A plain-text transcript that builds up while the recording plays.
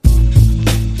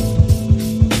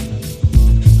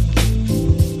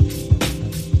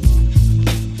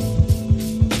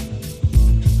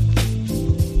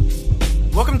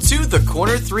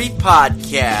Corner 3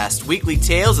 Podcast, weekly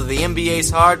tales of the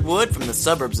NBA's hardwood from the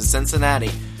suburbs of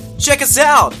Cincinnati. Check us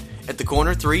out at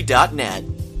thecorner3.net.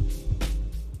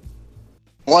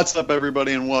 What's up,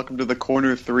 everybody, and welcome to the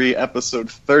Corner 3,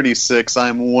 episode 36.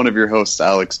 I'm one of your hosts,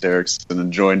 Alex Derrickson,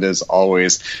 and joined, as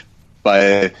always,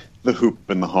 by the hoop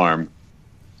and the harm,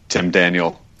 Tim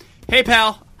Daniel. Hey,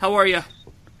 pal. How are you?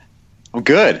 I'm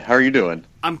good. How are you doing?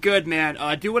 I'm good, man.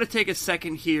 I do want to take a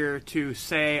second here to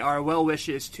say our well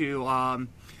wishes to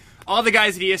all the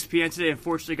guys at ESPN today.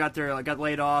 Unfortunately, got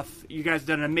laid off. You guys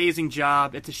did an amazing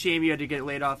job. It's a shame you had to get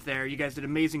laid off there. You guys did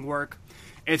amazing work.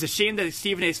 And it's a shame that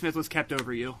Stephen A. Smith was kept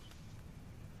over you.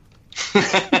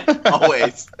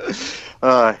 Always.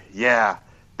 Yeah.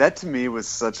 That to me was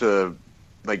such a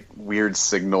weird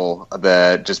signal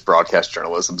that just broadcast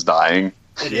journalism's dying.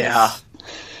 Yeah.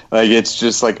 It's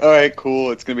just all right,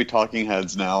 cool. It's gonna be talking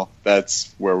heads now.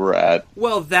 That's where we're at.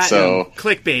 Well,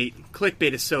 clickbait.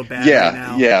 Clickbait is so bad right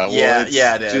now. Yeah. Well,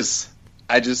 it is.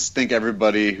 I just think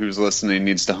everybody who's listening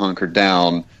needs to hunker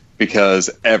down, because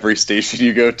every station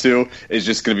you go to is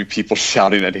just going to be people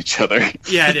shouting at each other.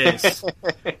 Yeah, it is.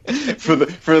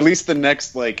 for at least the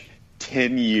next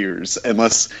 10 years,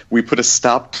 unless we put a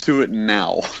stop to it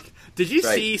now. Did you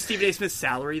see Stephen A. Smith's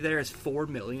salary there is $4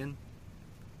 million?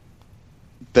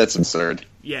 That's absurd.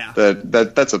 Yeah.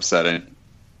 That's upsetting.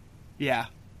 Yeah.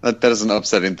 That is an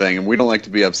upsetting thing, and we don't like to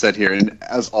be upset here. And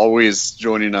as always,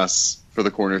 joining us for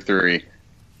the Corner 3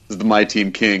 is the My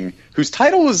Team King, whose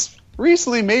title was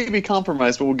recently maybe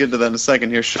compromised, but we'll get to that in a second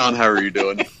here. Sean, how are you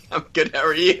doing? I'm good. How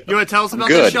are you? You want to tell us about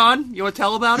this, Sean? You want to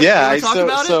tell about it? Yeah, you want to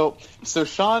talk about it? So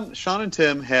Sean and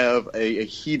Tim have a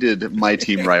heated My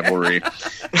Team rivalry,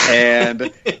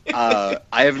 and I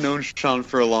have known Sean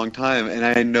for a long time, and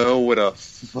I know what a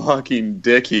fucking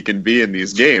dick he can be in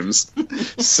these games.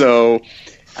 So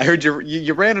I heard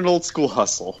you ran an old school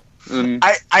hustle.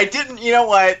 I didn't. You know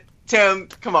what? Tim,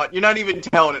 come on, you're not even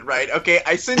telling it right, okay?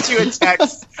 I sent you a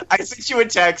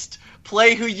text.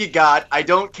 Play who you got. I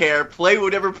don't care. Play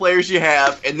whatever players you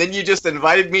have. And then you just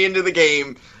invited me into the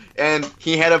game, and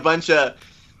he had a bunch of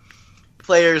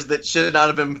players that should not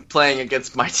have been playing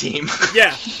against my team.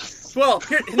 Yeah. Well,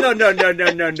 no,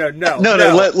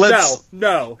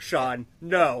 Sean,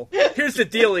 no. Here's the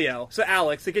dealio. So,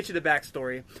 Alex, to get you the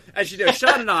backstory, as you know,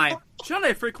 Sean and I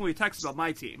frequently text about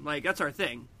my team. That's our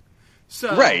thing.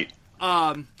 So, right.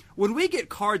 When we get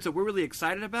cards that we're really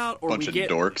excited about, or bunch of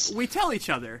dorks, we tell each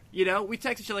other, we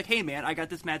text each other hey man, I got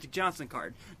this Magic Johnson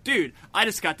card. Dude, I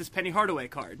just got this Penny Hardaway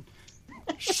card.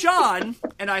 Sean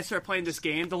and I start playing this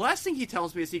game. The last thing he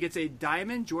tells me is he gets a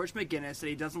Diamond George McGinnis that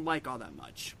he doesn't like all that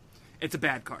much. It's a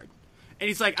bad card. And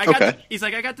he's like, I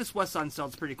got this Wes Unseld.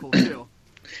 It's pretty cool too.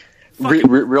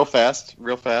 Real fast.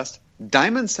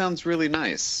 Diamond sounds really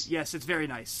nice. Yes, it's very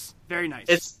nice. Very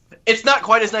nice. It's not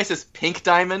quite as nice as Pink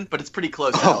Diamond, but it's pretty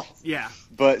close. Yeah.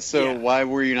 But why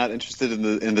were you not interested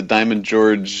in the Diamond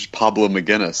George Pablo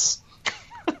McGinnis?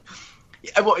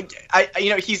 Well,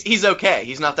 he's okay.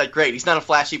 He's not that great. He's not a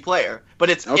flashy player, but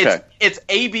it's ABA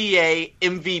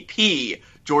MVP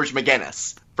George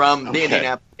McGinnis from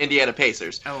the Indiana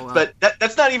Pacers. Oh, wow. But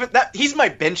that's not even that. He's my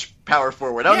bench power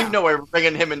forward. I don't even know why we're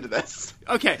bringing him into this.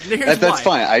 Okay, here's that's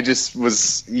fine. I just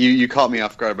was you caught me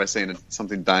off guard by saying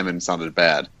something Diamond sounded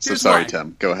bad. So sorry,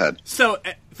 Tim. Go ahead. So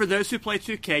for those who play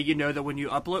 2K, you know that when you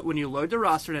load the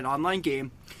roster in an online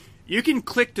game, you can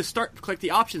click the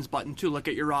options button to look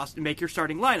at your roster and make your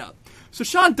starting lineup. So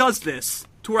Sean does this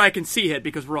to where I can see it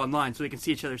because we're online, so we can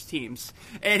see each other's teams.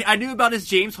 And I knew about his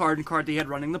James Harden card that he had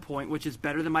running the point, which is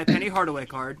better than my Penny Hardaway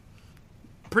card.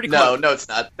 Pretty close. No, it's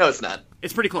not. No, it's not.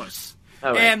 It's pretty close.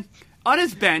 All right. And on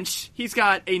his bench, he's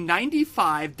got a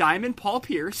 95 Diamond Paul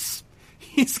Pierce.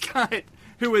 He's got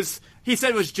he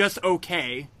said was just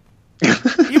okay.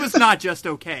 He was not just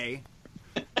okay.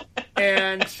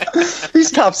 And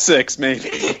he's top 6, maybe.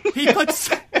 He puts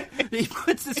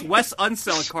this Wes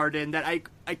Unseld card in that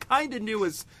I kind of knew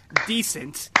was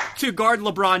decent to guard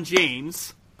LeBron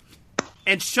James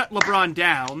and shut LeBron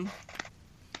down.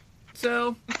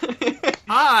 So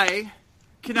I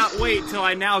cannot wait till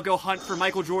I now go hunt for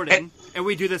Michael Jordan and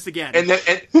we do this again.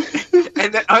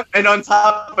 And on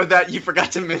top of that, you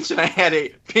forgot to mention I had a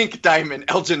Pink Diamond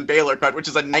Elgin Baylor card, which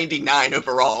is a 99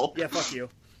 overall. Yeah, fuck you.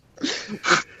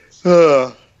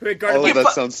 All of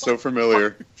that sounds so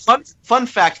familiar. Fun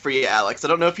fact for you, Alex. I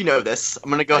don't know if you know this. I'm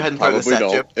going to go ahead and throw this at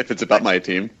you. If it's about my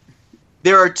team.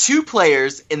 There are 2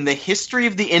 players in the history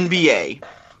of the NBA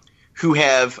who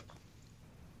have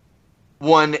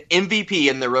won MVP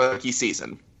in their rookie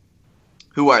season.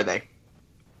 Who are they?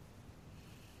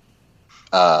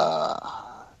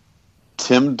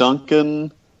 Tim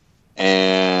Duncan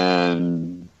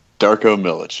and Darko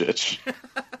Milicic.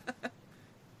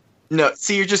 No,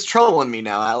 see, you're just trolling me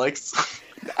now, Alex.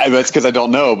 That's because I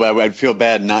don't know, but I'd feel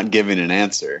bad not giving an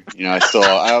answer. I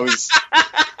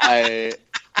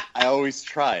always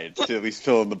tried to at least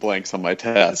fill in the blanks on my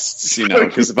tests,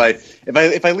 because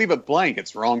if I leave it blank,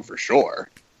 it's wrong for sure.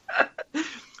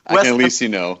 I can at least,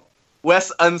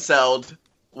 Wes Unseld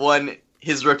won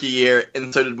his rookie year,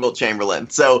 and so did Wilt Chamberlain.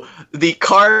 So the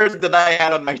card that I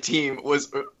had on my team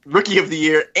was Rookie of the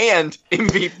Year and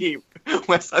MVP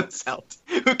Wes Unseld,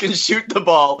 who can shoot the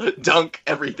ball, dunk,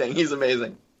 everything. He's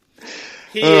amazing.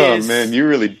 Man, you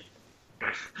really...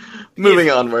 Moving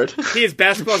onward. He is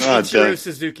basketball's Ichiro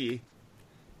Suzuki.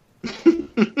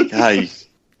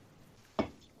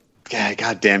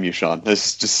 God damn you, Sean. This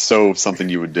is just so something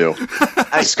you would do.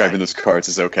 Describing those cards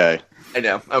is okay. I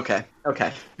know. Okay. All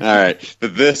right.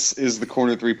 But this is the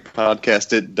Corner 3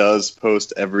 podcast. It does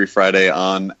post every Friday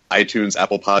on iTunes,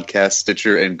 Apple Podcasts,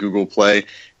 Stitcher, and Google Play.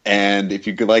 And if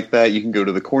you could like that, you can go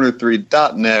to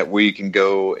thecorner3.net, where you can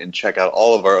go and check out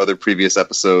all of our other previous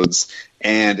episodes,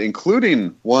 and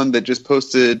including one that just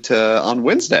posted on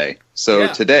Wednesday.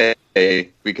 So today,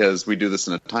 because we do this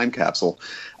in a time capsule,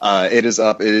 it is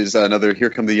up. It is another Here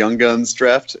Come the Young Guns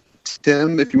draft.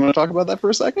 Tim, if you want to talk about that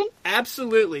for a second?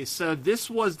 Absolutely. So this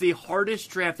was the hardest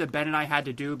draft that Ben and I had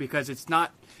to do, because it's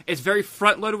very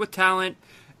front-loaded with talent.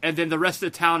 And then the rest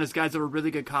of the talent is guys that were really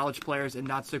good college players and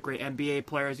not so great NBA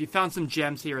players. You found some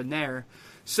gems here and there.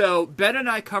 So Ben and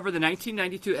I covered the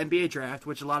 1992 NBA draft,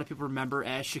 which a lot of people remember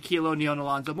as Shaquille O'Neal and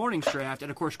Alonzo Mourning's draft, and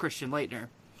of course Christian Laettner.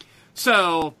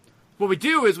 So what we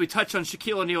do is we touch on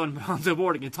Shaquille O'Neal and Alonzo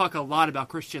Mourning and talk a lot about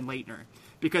Christian Laettner,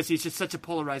 because he's just such a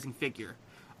polarizing figure.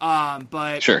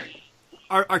 But sure.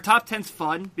 Our top 10's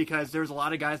fun, because there's a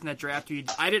lot of guys in that draft who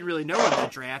I didn't really know in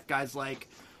that draft. Guys like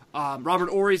Robert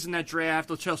Ory's in that draft.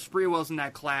 Latrell Sprewell's in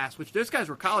that class, which those guys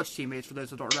were college teammates for those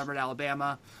who don't remember, at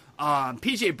Alabama.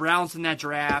 P.J. Brown's in that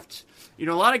draft. A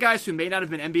lot of guys who may not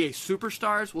have been NBA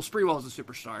superstars. Well, Sprewell's a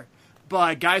superstar.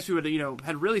 But guys who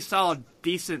had really solid,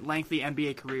 decent, lengthy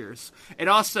NBA careers. And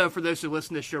also, for those who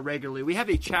listen to the show regularly, we have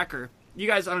a tracker. You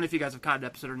guys, I don't know if you guys have caught an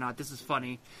episode or not. This is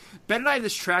funny. Ben and I have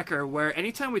this tracker where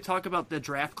anytime we talk about the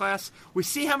draft class, we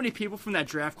see how many people from that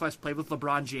draft class played with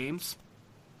LeBron James.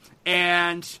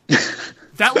 And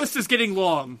that list is getting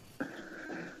long.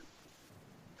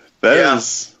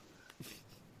 That's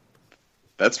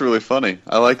really funny.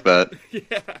 I like that.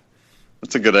 Yeah.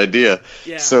 That's a good idea.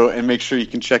 Yeah. So, and make sure you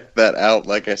can check that out,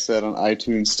 like I said, on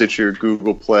iTunes, Stitcher,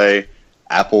 Google Play,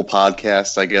 Apple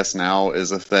Podcasts, I guess now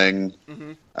is a thing.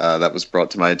 Mm-hmm. That was brought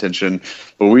to my attention.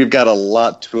 But we've got a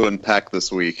lot to unpack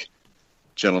this week,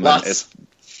 gentlemen. Lots. It's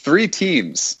 3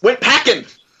 teams. Went packing!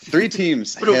 3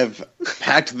 teams have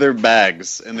packed their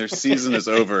bags, and their season is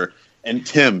over. And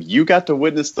Tim, you got to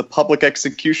witness the public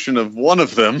execution of one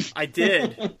of them. I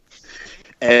did.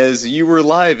 As you were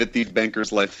live at the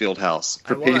Bankers Life Fieldhouse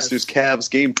for Pacers Cavs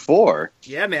Game 4.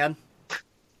 Yeah, man.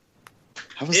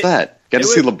 How was that? Got to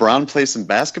see LeBron play some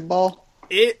basketball?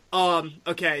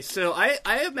 Okay, so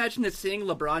I imagine that seeing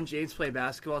LeBron James play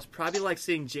basketball is probably like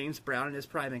seeing James Brown in his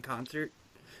prime in concert,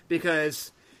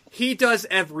 because he does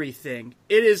everything.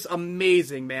 It is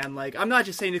amazing, man. Like, I'm not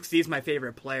just saying this because he's my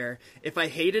favorite player. If I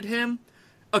hated him...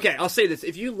 Okay, I'll say this.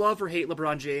 If you love or hate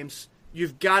LeBron James,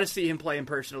 you've got to see him play in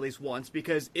person at least once,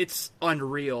 because it's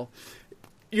unreal.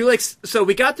 So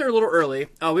we got there a little early.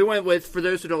 We went with, for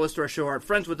those who don't listen to our show, aren't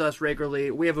friends with us regularly,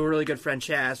 we have a really good friend,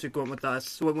 Chaz,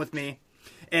 who went with me.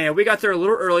 And we got there a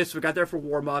little early, so we got there for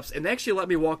warm-ups, and they actually let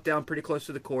me walk down pretty close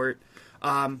to the court.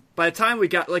 By the time we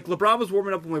got, LeBron was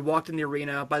warming up when we walked in the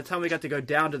arena. By the time we got to go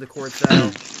down to the court,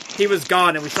 though, he was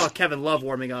gone, and we saw Kevin Love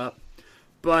warming up.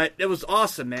 But it was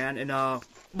awesome, man. And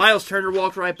Miles Turner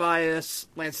walked right by us.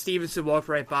 Lance Stevenson walked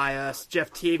right by us.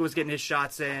 Jeff Teague was getting his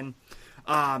shots in.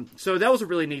 So that was a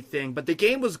really neat thing. But the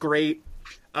game was great.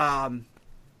 The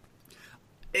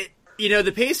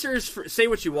Pacers, say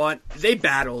what you want, they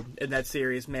battled in that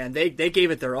series, man. They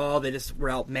gave it their all. They just were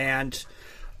outmanned.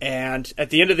 And at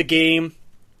the end of the game,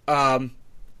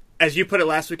 as you put it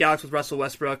last week, Alex, with Russell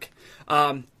Westbrook,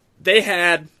 they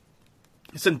had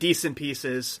some decent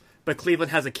pieces, but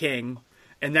Cleveland has a king,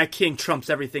 and that king trumps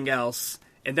everything else.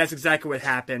 And that's exactly what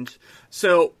happened.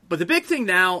 So, but the big thing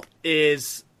now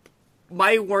is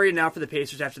my worry now for the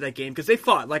Pacers after that game, because they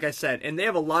fought, like I said, and they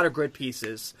have a lot of good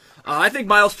pieces. I think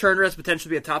Miles Turner has potential to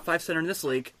be a top 5 center in this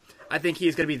league. I think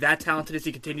he's going to be that talented as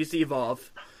he continues to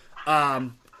evolve.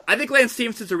 I think Lance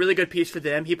Stevenson's a really good piece for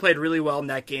them. He played really well in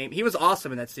that game. He was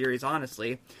awesome in that series,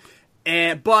 honestly.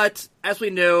 But as we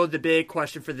know, the big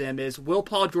question for them is, will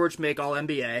Paul George make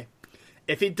All-NBA?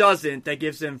 If he doesn't, that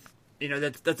gives them,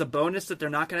 that's a bonus that they're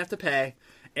not going to have to pay.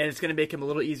 and it's going to make him a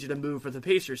little easier to move for the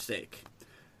Pacers' sake.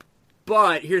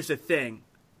 But here's the thing.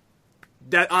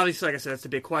 That obviously, like I said, that's a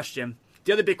big question.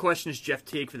 The other big question is Jeff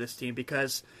Teague for this team,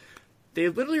 because they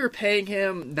literally were paying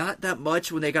him not that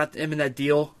much when they got him in that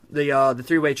deal, the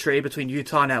three-way trade between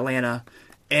Utah and Atlanta.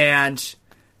 And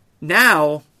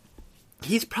now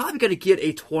he's probably going to get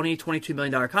a $22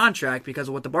 million contract because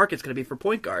of what the market's going to be for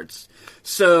point guards.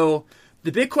 So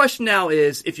the big question now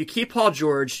is, if you keep Paul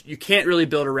George, you can't really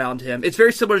build around him. It's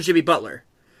very similar to Jimmy Butler.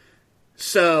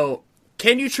 So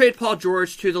can you trade Paul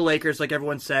George to the Lakers like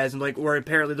everyone says, and like where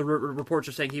apparently the reports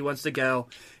are saying he wants to go?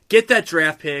 Get that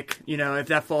draft pick, if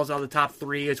that falls out of the top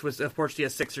 3, which was unfortunately a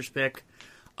Sixers pick.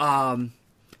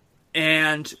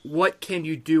 And what can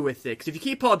you do with it? Because if you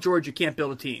keep Paul George, you can't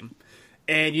build a team.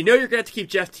 And you're going to have to keep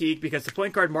Jeff Teague because the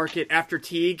point guard market after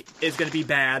Teague is going to be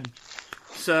bad.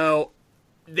 So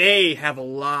they have a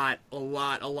lot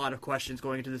of questions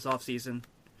going into this offseason.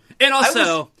 And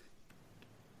also,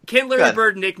 can Larry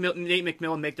Bird and Nate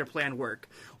McMillan make their plan work?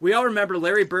 We all remember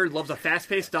Larry Bird loves a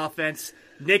fast-paced offense.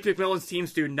 Nate McMillan's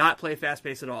teams do not play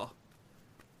fast-paced at all.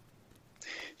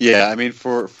 Yeah, I mean,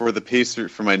 for the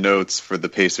Pacers, for my notes for the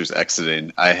Pacers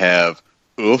exiting, I have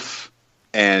oof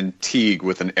and Teague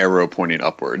with an arrow pointing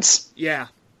upwards. Yeah.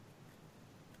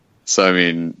 So I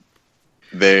mean,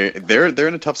 they're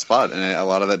in a tough spot, and a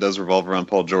lot of that does revolve around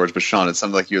Paul George. But Sean, it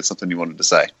sounded like you had something you wanted to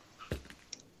say.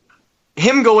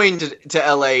 Him going to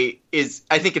LA is,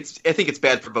 I think it's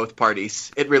bad for both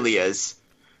parties. It really is.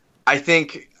 I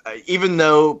think even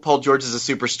though Paul George is a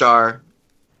superstar,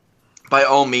 by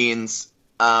all means,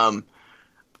 I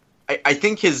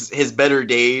think his better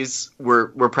days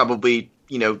were probably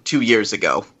 2 years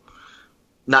ago,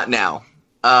 not now.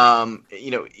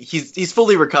 He's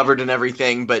fully recovered and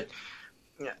everything, but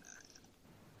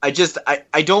I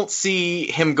don't see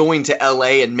him going to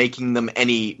LA and making them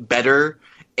any better.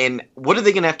 And what are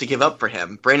they going to have to give up for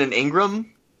him? Brandon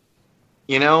Ingram?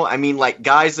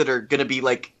 Guys that are going to be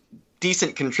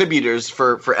decent contributors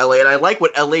for LA. And I like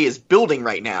what LA is building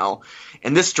right now.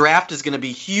 And this draft is going to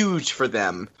be huge for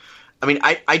them. I mean,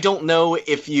 I don't know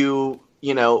if do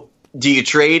you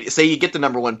trade, say you get the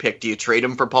number 1 pick, do you trade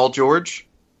him for Paul George?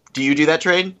 Do you do that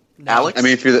trade, No. Alex? I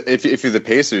mean, if you're the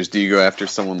Pacers, do you go after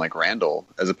someone like Randall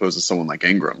as opposed to someone like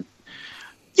Ingram?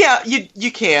 Yeah,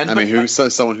 you can. I mean,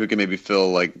 someone who can maybe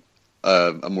fill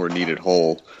a more needed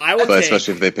hole,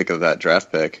 especially if they pick up that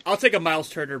draft pick. I'll take a Miles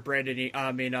Turner,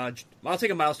 I'll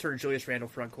take a Miles Turner, Julius Randle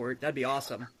front court. That'd be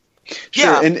awesome.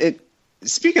 Sure, and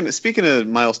speaking of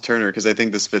Miles Turner, because I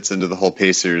think this fits into the whole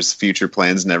Pacers' future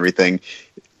plans and everything.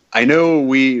 I know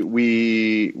we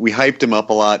hyped him up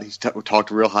a lot. He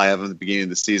talked real high of him at the beginning of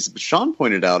the season. But Sean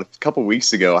pointed out a couple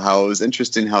weeks ago how it was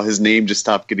interesting how his name just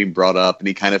stopped getting brought up, and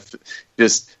he kind of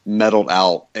just meddled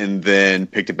out and then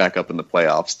picked it back up in the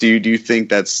playoffs. Do you think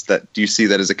do you see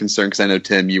that as a concern? Because I know,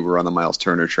 Tim, you were on the Miles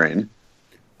Turner train.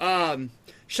 Sean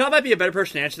might be a better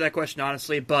person to answer that question,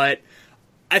 honestly, but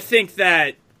I think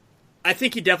he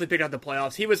definitely picked out the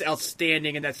playoffs. He was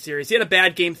outstanding in that series. He had a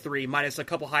bad Game 3, minus a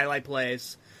couple highlight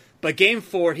plays. But Game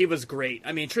 4, he was great.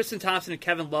 I mean, Tristan Thompson and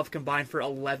Kevin Love combined for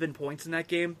 11 points in that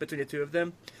game between the two of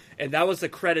them. And that was the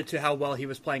credit to how well he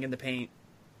was playing in the paint.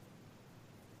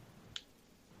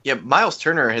 Yeah, Miles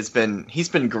Turner he's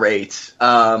been great.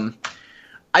 I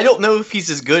don't know if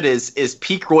he's as good as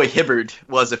peak Roy Hibbert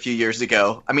was a few years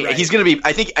ago. I mean, Right. he's going to be,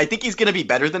 I think he's going to be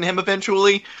better than him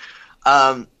eventually.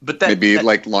 But Maybe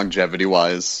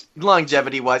longevity-wise.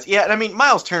 Longevity-wise, yeah. And I mean,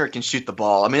 Miles Turner can shoot the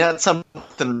ball. I mean, that's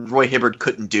something Roy Hibbert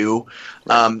couldn't do.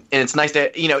 Right. And it's nice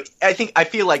that, I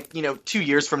feel like, 2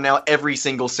 years from now, every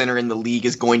single center in the league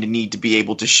is going to need to be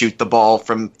able to shoot the ball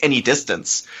from any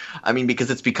distance. I mean, because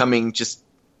it's becoming just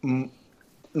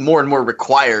more and more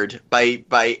required by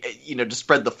to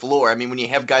spread the floor. I mean, when you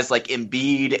have guys like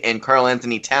Embiid and Karl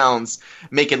Anthony Towns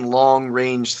making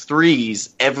long-range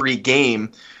threes every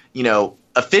game,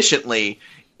 efficiently,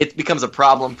 it becomes a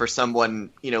problem for someone,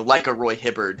 like a Roy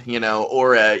Hibbert,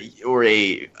 or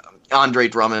a Andre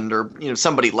Drummond, or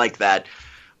somebody like that.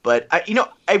 But I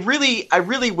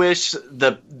really wish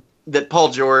that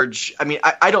Paul George. I mean,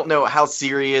 I don't know how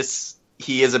serious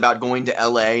he is about going to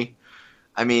LA.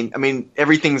 I mean,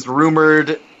 everything's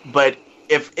rumored, but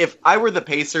if I were the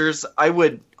Pacers, I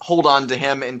would hold on to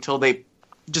him until they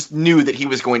just knew that he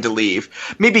was going to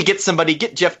leave. Maybe get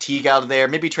Jeff Teague out of there,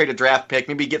 maybe trade a draft pick,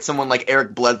 maybe get someone like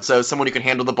Eric Bledsoe, someone who can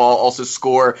handle the ball, also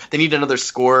score. They need another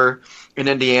scorer in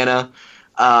Indiana.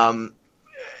 And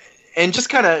just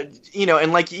kind of,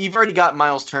 and like you've already got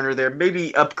Miles Turner there,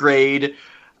 maybe upgrade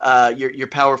your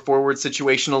power forward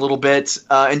situation a little bit,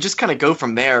 and just kind of go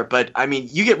from there. But I mean,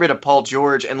 you get rid of Paul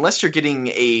George, unless you're getting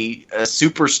a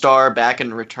superstar back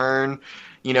in return,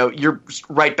 you're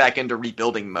right back into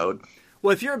rebuilding mode.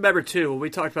 Well, if you remember, too, when we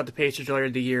talked about the Pacers earlier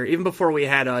in the year, even before we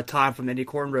had Tom from Indy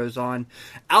Cornrows on,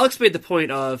 Alex made the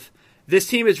point of this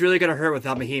team is really going to hurt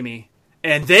without Mahinmi.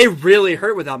 And they really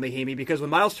hurt without Mahinmi because when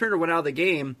Miles Turner went out of the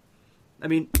game, I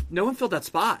mean, no one filled that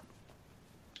spot.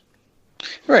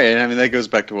 Right, and I mean that goes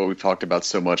back to what we've talked about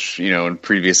so much, in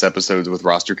previous episodes with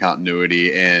roster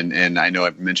continuity, and I know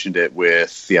I've mentioned it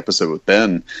with the episode with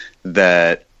Ben,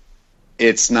 that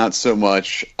it's not so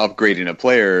much upgrading of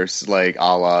players like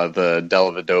a la the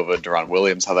Dellavedova, Deron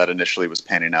Williams, how that initially was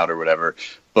panning out or whatever,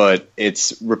 but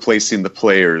it's replacing the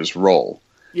player's role.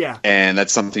 Yeah. And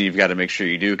that's something you've got to make sure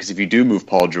you do, because if you do move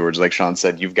Paul George, like Sean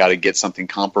said, you've got to get something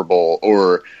comparable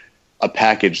or a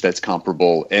package that's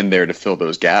comparable in there to fill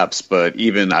those gaps. But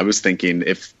even I was thinking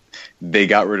if they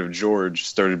got rid of George,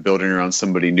 started building around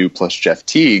somebody new plus Jeff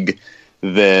Teague,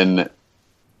 then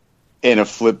in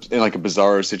like a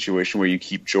bizarre situation where you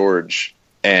keep George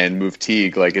and move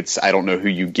Teague, I don't know who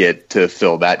you get to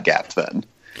fill that gap then.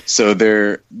 So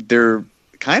they're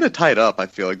kind of tied up. I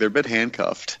feel like they're a bit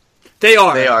handcuffed. They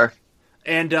are. They are.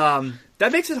 And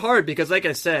that makes it hard because, like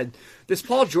I said, this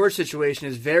Paul George situation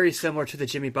is very similar to the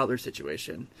Jimmy Butler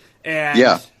situation. And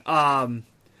yeah.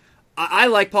 I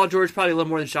like Paul George probably a little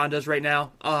more than Sean does right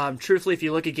now. Truthfully, if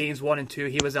you look at games 1 and 2,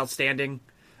 he was outstanding.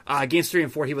 Games 3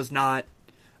 and 4, he was not.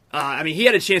 He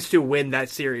had a chance to win that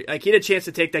series. He had a chance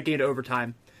to take that game to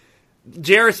overtime.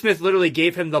 J.R. Smith literally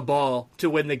gave him the ball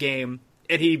to win the game,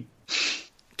 and he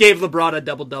gave LeBron a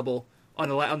double-double on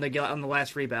the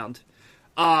last rebound.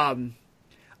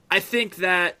 I think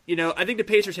that, I think the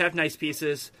Pacers have nice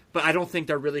pieces, but I don't think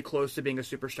they're really close to being a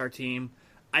superstar team.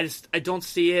 I don't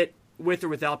see it with or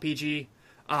without PG.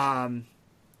 I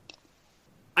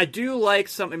do like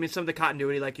some of the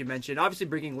continuity, like you mentioned. Obviously,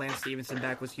 bringing Lance Stevenson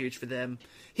back was huge for them.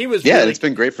 It's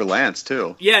been great for Lance,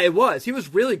 too. Yeah, it was. He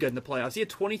was really good in the playoffs. He had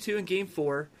 22 in Game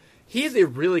 4. He is a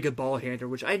really good ball handler,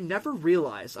 which I never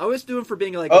realized. I always knew him for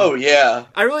being I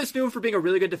really knew him for being a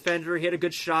really good defender. He had a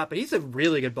good shot, but he's a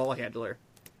really good ball handler.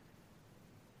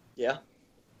 Yeah.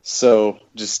 So,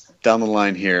 just down the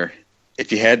line here,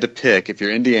 if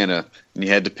you're Indiana and you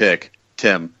had to pick,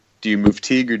 Tim, do you move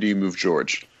Teague or do you move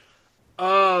George?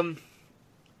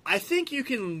 I think you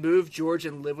can move George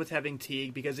and live with having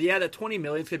Teague because, that $20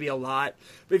 million could be a lot.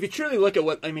 But if you truly look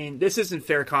at this isn't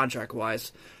fair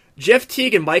contract-wise. Jeff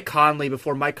Teague and Mike Conley,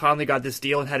 before Mike Conley got this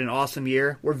deal and had an awesome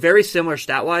year, were very similar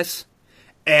stat-wise.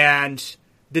 And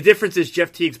the difference is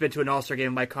Jeff Teague's been to an All-Star game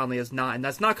and Mike Conley has not. And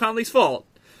that's not Conley's fault.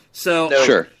 So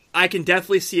Sure. I can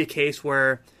definitely see a case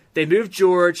where they move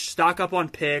George, stock up on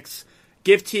picks,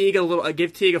 give Teague a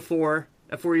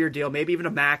 4-year deal, maybe even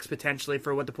a max potentially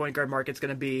for what the point guard market's going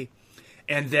to be.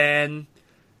 And then,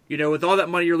 with all that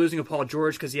money you're losing to Paul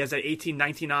George because he has that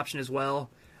 18-19 option as well,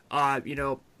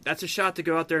 that's a shot to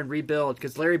go out there and rebuild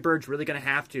because Larry Bird's really going to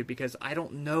have to because I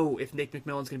don't know if Nick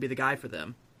McMillan's going to be the guy for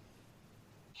them.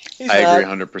 I agree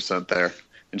 100% there.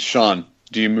 And Sean,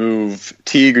 do you move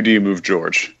Teague or do you move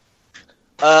George?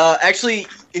 Actually,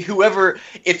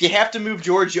 if you have to move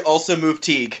George, you also move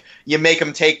Teague. You make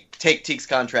him take Teague's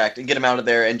contract and get him out of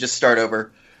there and just start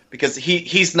over because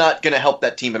he's not going to help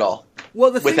that team at all.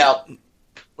 Well, without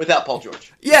Paul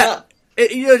George. Yeah,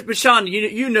 but Sean,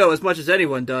 you know as much as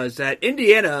anyone does that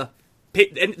Indiana,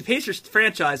 the Pacers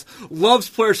franchise loves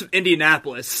players from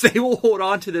Indianapolis. They will hold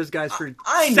on to those guys for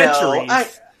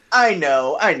centuries. I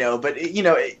know, but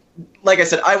like I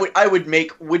said, I would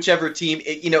make whichever team,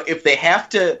 if they have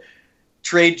to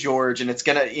trade George and it's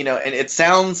gonna, and it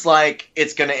sounds like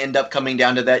it's gonna end up coming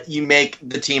down to that, you make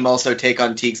the team also take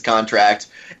on Teague's contract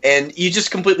and you just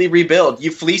completely rebuild.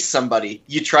 You fleece somebody.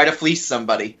 You try to fleece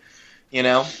somebody,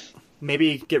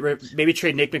 Maybe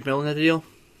trade Nick McMillan in the deal.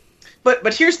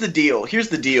 But here's the deal.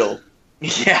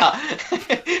 Yeah.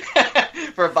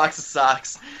 For a box of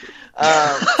socks.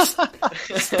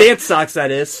 Stance socks, that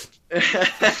is. The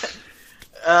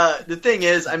thing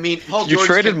is, Paul George. You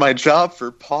traded my job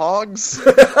for Pogs.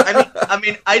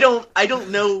 I don't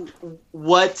know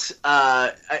what.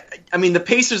 The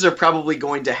Pacers are probably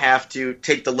going to have to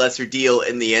take the lesser deal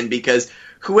in the end because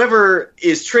whoever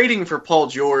is trading for Paul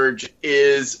George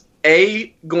is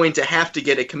going to have to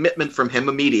get a commitment from him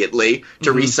immediately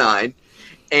to re-sign,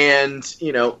 and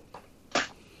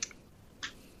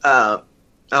oh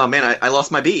man, I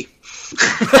lost my B.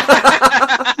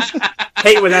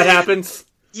 Hate when that happens.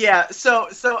 Yeah, so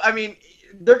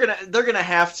they're gonna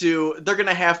have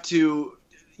to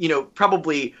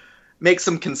probably make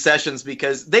some concessions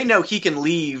because they know he can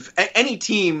leave. Any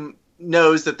team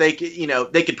knows that they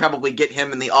could probably get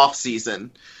him in the off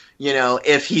season,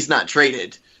 if he's not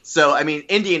traded. So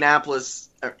Indianapolis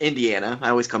Indiana. I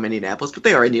always call them Indianapolis, but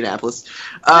they are Indianapolis.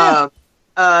 They're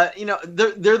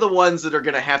the ones that are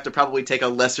going to have to probably take a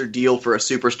lesser deal for a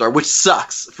superstar, which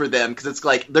sucks for them because it's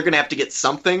like they're going to have to get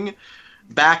something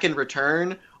back in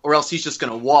return, or else he's just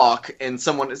going to walk and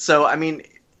someone. So I mean,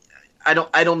 I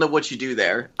don't know what you do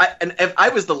there. And if I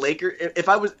was the Lakers, if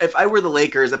I were the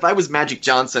Lakers, if I was Magic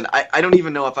Johnson, I don't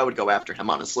even know if I would go after him,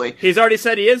 honestly. He's already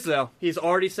said he is, though. He's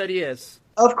already said he is.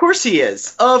 Of course he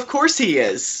is. Of course he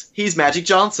is. He's Magic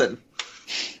Johnson.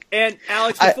 And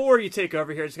Alex, before you take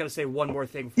over here, I just got to say one more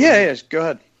thing. Yeah, go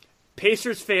ahead.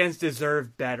 Pacers fans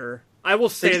deserve better. I will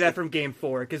say that from Game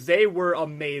 4 because they were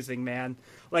amazing, man.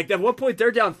 Like at one point,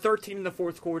 they're down 13 in the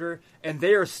fourth quarter, and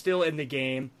they are still in the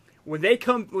game. When they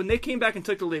came back and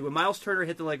took the lead, when Miles Turner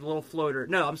hit the little floater.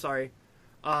 No, I'm sorry.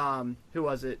 Who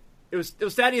was it? It was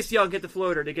Thaddeus Young hit the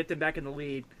floater to get them back in the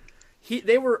lead.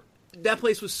 That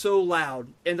place was so loud,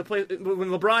 and the place when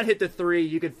LeBron hit the three,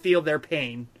 you could feel their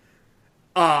pain.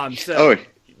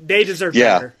 They deserve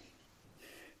better.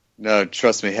 No,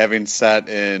 trust me, having sat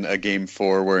in a Game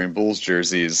 4 wearing Bulls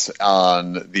jerseys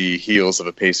on the heels of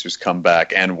a Pacers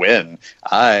comeback and win,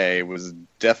 I was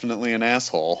definitely an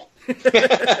asshole.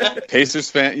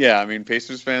 Pacers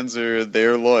fans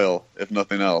they're loyal, if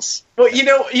nothing else. Well, you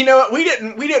know what? We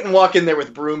didn't walk in there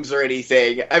with brooms or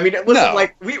anything. I mean, it wasn't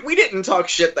like we didn't talk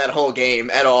shit that whole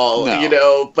game at all,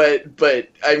 but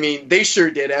I mean, they sure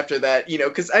did after that,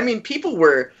 because I mean,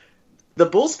 the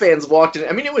Bulls fans walked in.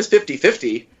 I mean, it was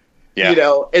 50-50.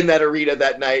 Yeah. In that arena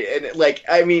that night. And,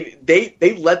 I mean,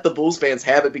 they let the Bulls fans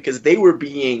have it because they were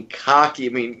being cocky. I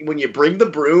mean, when you bring the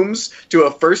brooms to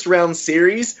a first-round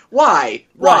series, why?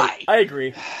 Right. I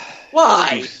agree.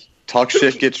 Why? Talk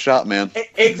shit, get shot, man.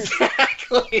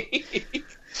 Exactly.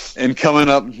 And coming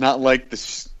up, not like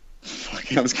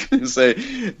I was going to say,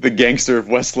 the gangster of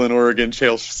Westland, Oregon,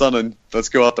 Chael Sonnen. Let's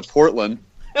go out to Portland,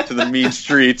 to the mean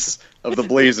streets of the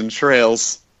Blazing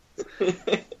Trails.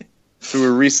 Who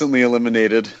were recently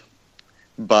eliminated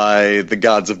by the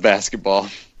gods of basketball.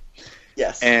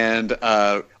 Yes. And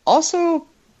also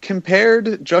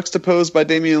juxtaposed by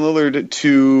Damian Lillard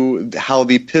to how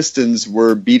the Pistons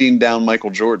were beating down Michael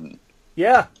Jordan.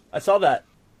 Yeah, I saw that.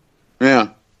 Yeah,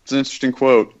 it's an interesting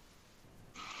quote.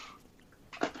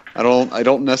 I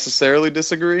don't necessarily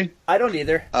disagree. I don't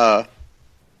either. I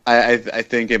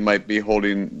think it might be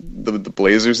holding the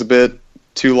Blazers a bit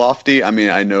too lofty. I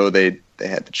mean, I know they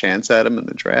had the chance at him in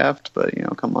the draft, but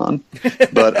come on.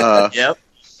 But yep.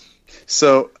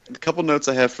 So a couple notes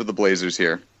I have for the Blazers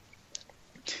here.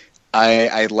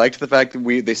 I liked the fact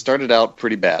that they started out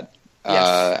pretty bad.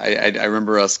 Yes. I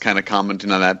remember us kind of commenting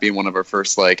on that being one of our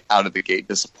first out of the gate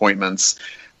disappointments.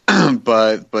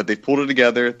 but they pulled it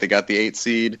together. They got the 8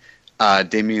 seed.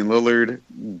 Damian Lillard,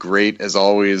 great as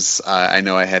always. I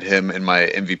know I had him in my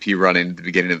MVP running at the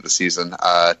beginning of the season.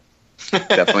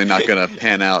 Definitely not going to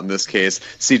pan out in this case.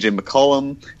 CJ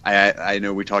McCollum, I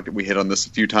know we hit on this a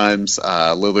few times.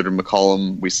 Lillard and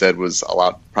McCollum, we said was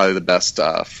probably the best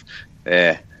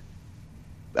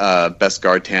best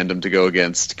guard tandem to go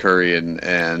against Curry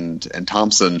and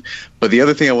Thompson. But the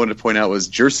other thing I wanted to point out was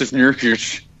Jusuf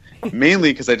Nurkic,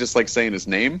 mainly because I just like saying his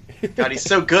name. God, he's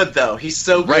so good though. He's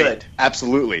so good. Right,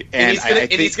 absolutely. And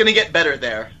he's gonna get better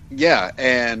there. Yeah,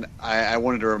 and I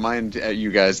wanted to remind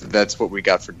you guys that that's what we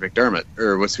got for McDermott,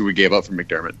 or was who we gave up for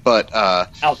McDermott. But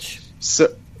ouch.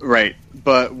 So right,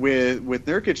 but with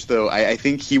Nurkic though, I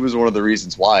think he was one of the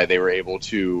reasons why they were able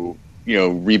to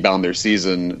rebound their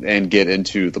season and get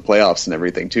into the playoffs and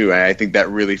everything too. And I think that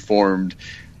really formed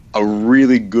a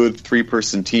really good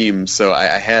 3-person team. So I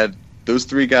had those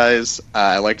 3 guys.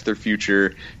 I liked their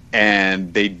future.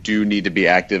 And they do need to be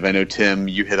active. I know, Tim,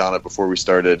 you hit on it before we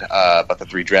started about the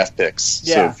 3 draft picks.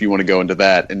 Yeah. So if you want to go into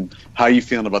that. And how are you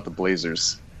feeling about the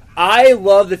Blazers? I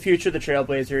love the future of the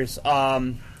Trailblazers.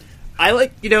 I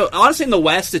like, honestly, in the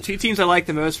West, the 2 teams I like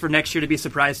the most for next year to be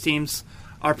surprise teams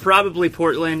are probably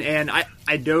Portland. And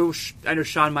I know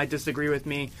Sean might disagree with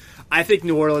me. I think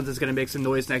New Orleans is going to make some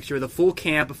noise next year with a full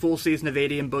camp, a full season of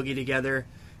AD and Boogie together,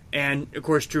 and, of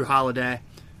course, Drew Holiday,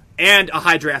 and a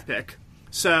high draft pick.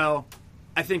 So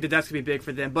I think that's going to be big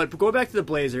for them. But going back to the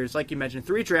Blazers, like you mentioned,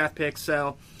 3 draft picks.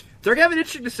 So they're going to have an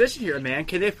interesting decision here, man.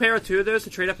 Can they pair 2 of those to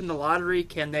trade up in the lottery?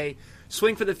 Can they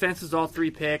swing for the fences all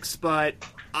 3 picks? But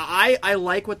I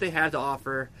like what they have to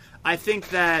offer. I think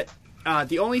that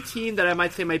the only team that I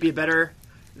might say might be better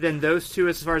than those 2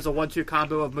 as far as a 1-2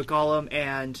 combo of McCollum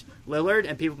and Lillard,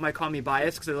 and people might call me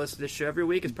biased because I listen to this show every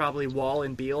week, is probably Wall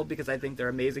and Beal because I think they're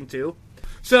amazing too.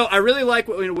 So I really like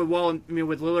what with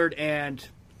Lillard and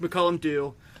McCollum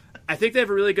do. I think they have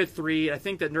a really good 3. I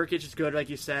think that Nurkic is good, like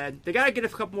you said. They got to get a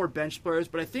couple more bench players,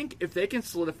 but I think if they can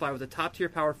solidify with a top-tier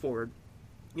power forward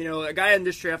a guy in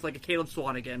this draft like a Caleb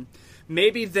Swanigan,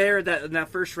 maybe there in that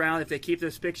first round, if they keep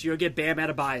those picks, you'll get Bam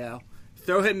Adebayo.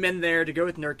 Throw him in there to go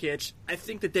with Nurkic. I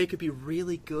think that they could be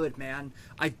really good, man.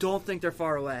 I don't think they're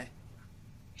far away.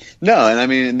 No, and I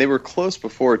mean, they were close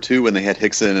before, too, when they had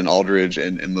Hickson and Aldridge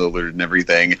and Lillard and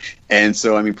everything. And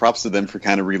so, I mean, props to them for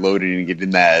kind of reloading and getting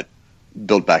that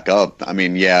built back up. I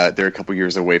mean, yeah, they're a couple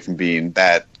years away from being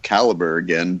that caliber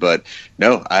again. But,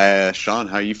 no, Sean,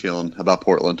 how are you feeling about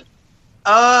Portland?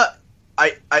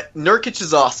 Nurkic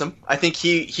is awesome. I think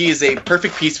he is a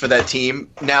perfect piece for that team.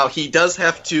 Now, he does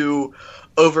have to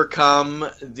overcome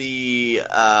the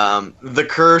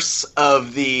curse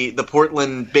of the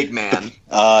Portland big man.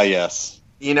 Yes.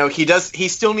 He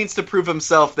still needs to prove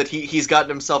himself that he's gotten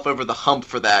himself over the hump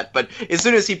for that. But as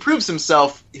soon as he proves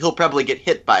himself, he'll probably get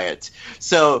hit by it.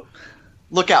 So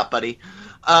look out, buddy.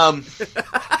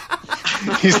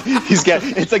 He's got,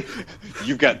 it's like,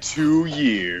 you've got 2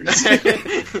 years.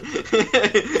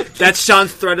 That's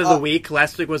Sean's threat of the week.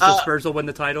 Last week was the Spurs will win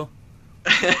the title.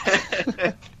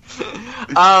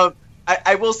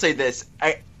 I will say this.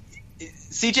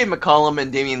 C.J. McCollum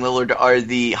and Damian Lillard are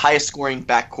the highest scoring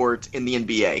backcourt in the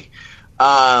NBA.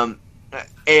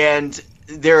 And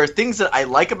there are things that I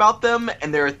like about them,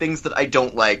 and there are things that I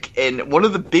don't like. And one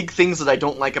of the big things that I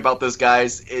don't like about those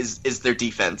guys is their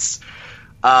defense.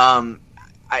 And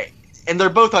they're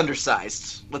both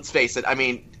undersized. Let's face it. I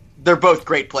mean, they're both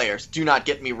great players. Do not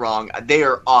get me wrong. They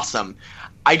are awesome.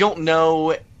 I don't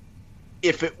know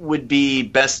if it would be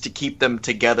best to keep them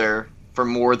together for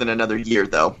more than another year,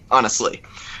 though, honestly.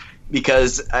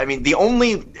 Because, I mean, the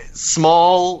only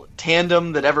small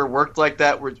tandem that ever worked like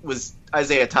that was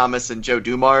Isaiah Thomas and Joe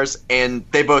Dumars, and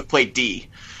they both played D.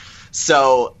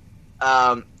 So,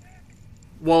 Wall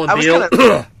and Beal.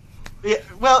 Who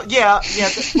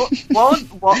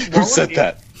said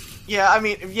that? Yeah, I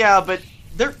mean, yeah, but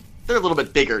they're a little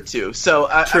bit bigger too. So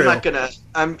I'm not gonna.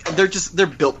 They're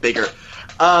built bigger.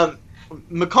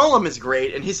 McCollum is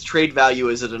great, and his trade value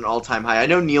is at an all-time high. I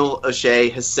know Neil O'Shea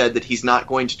has said that he's not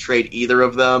going to trade either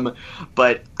of them,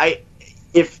 but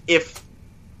if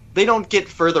they don't get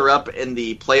further up in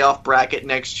the playoff bracket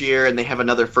next year and they have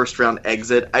another first-round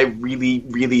exit, I really,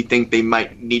 really think they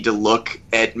might need to look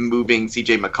at moving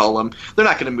C.J. McCollum. They're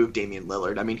not going to move Damian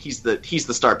Lillard. I mean, he's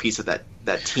the star piece of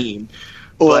that team.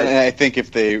 Well, and I think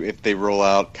if they roll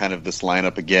out kind of this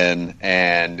lineup again,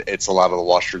 and it's a lot of the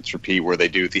wash shirts repeat where they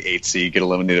do the 8 seed get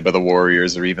eliminated by the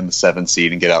Warriors, or even the 7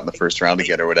 seed and get out in the first round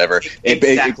again, or whatever.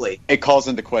 Exactly. It calls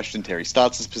into question Terry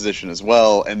Stotts' position as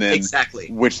well, and then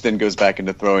which then goes back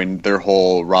into throwing their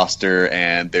whole roster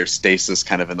and their stasis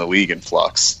kind of in the league in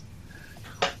flux.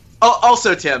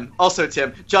 Also, Tim,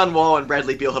 John Wall and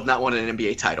Bradley Beal have not won an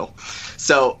NBA title,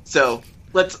 so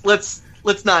let's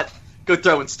not go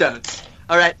throwing stones.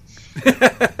 All right,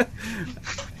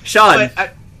 Sean.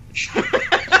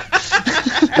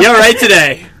 You all right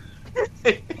today?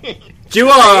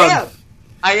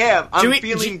 I am. I'm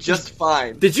feeling just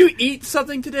fine. Did you eat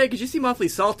something today? Because you seem awfully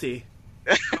salty.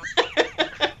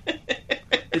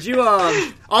 Did you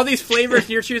all these flavors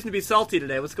you're choosing to be salty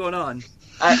today? What's going on?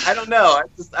 I don't know.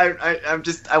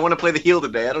 I want to play the heel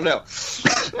today. I don't know.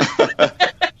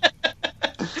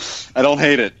 I don't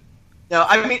hate it. No,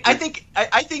 I mean, I think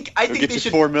get they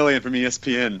should $4 million from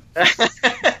ESPN.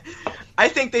 I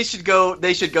think they should go.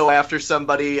 They should go after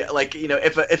somebody like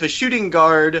if a shooting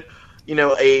guard,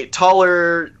 a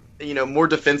taller, more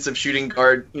defensive shooting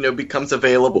guard, becomes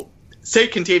available. Say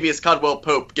Kentavious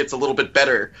Caldwell-Pope gets a little bit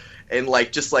better, and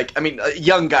a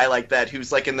young guy like that who's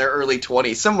like in their early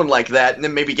 20s, someone like that, and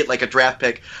then maybe get like a draft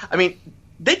pick. I mean,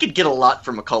 they could get a lot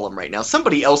from McCollum right now.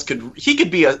 Somebody else could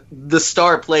be the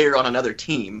star player on another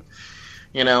team.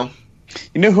 You know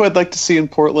who I'd like to see in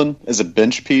Portland as a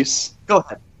bench piece? Go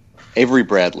ahead. Avery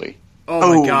Bradley.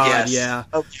 Oh my God, yes. yeah.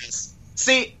 Oh, yes.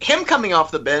 See, him coming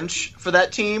off the bench for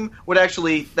that team would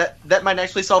actually that might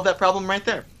actually solve that problem right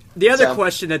there. The other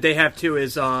question that they have too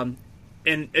is, and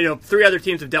 3 other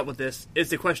teams have dealt with this, is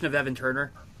the question of Evan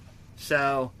Turner.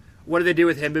 So, what do they do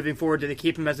with him moving forward? Do they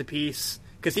keep him as a piece?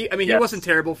 Because he wasn't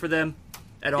terrible for them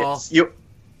at all.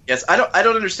 Yes, I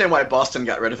don't understand why Boston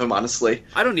got rid of him. Honestly,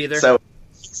 I don't either. So.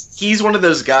 He's one of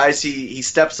those guys. He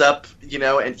steps up,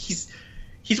 and he's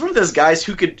one of those guys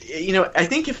who could, I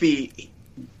think if he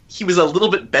was a little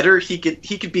bit better, he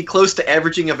could be close to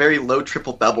averaging a very low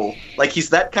triple double. Like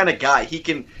he's that kind of guy. He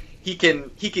can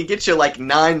get you like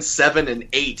 9, 7, and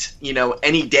 8,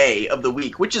 any day of the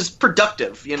week, which is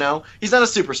productive. He's not a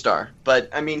superstar, but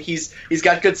I mean he's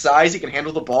got good size. He can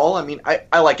handle the ball. I mean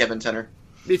I like Evan Turner.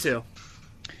 Me too.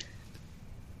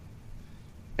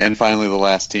 And finally, the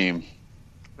last team.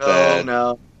 Oh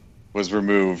no! Was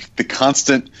removed. The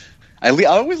constant. I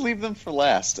always leave them for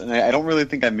last, and I don't really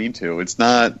think I mean to. It's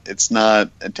not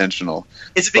intentional.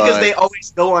 Is it because they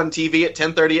always go on TV at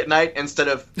 10:30 at night instead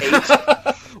of 8?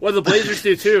 Well, the Blazers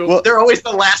do too. Well, they're always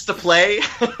the last to play.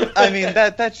 I mean,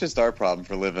 that's just our problem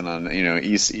for living on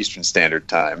Eastern Standard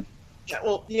Time. Yeah,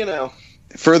 well,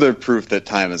 Further proof that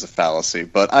time is a fallacy.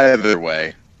 But either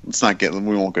way, we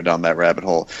won't go down that rabbit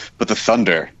hole. But the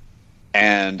Thunder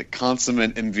and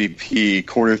consummate MVP,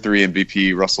 corner 3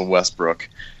 MVP Russell Westbrook.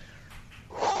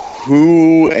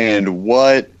 Who and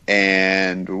what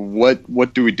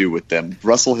do we do with them?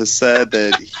 Russell has said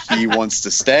that he wants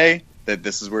to stay, that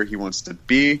this is where he wants to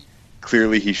be.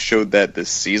 Clearly, he showed that this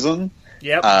season.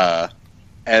 Yep.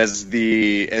 As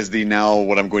the now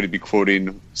what I'm going to be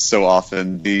quoting so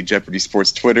often, the Jeopardy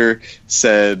Sports Twitter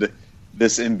said,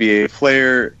 this NBA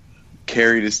player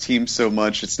carried his team so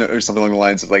much, or something along the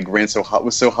lines of like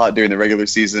was so hot during the regular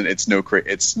season. It's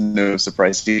no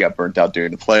surprise he got burnt out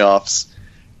during the playoffs.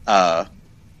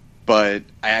 But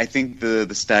I think the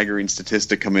staggering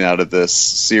statistic coming out of this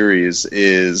series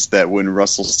is that when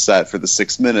Russell sat for the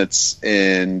 6 minutes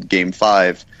in Game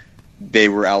 5, they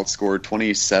were outscored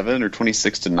 27 or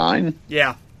 26-9.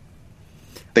 Yeah.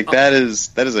 Like that is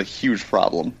a huge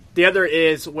problem. The other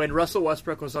is when Russell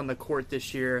Westbrook was on the court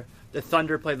this year, the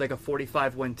Thunder played like a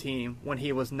 45-win team. When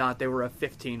he was not, they were a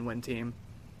 15-win team.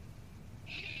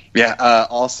 Yeah,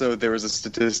 also there was a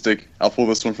statistic, I'll pull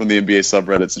this one from the NBA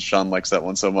subreddit since Sean likes that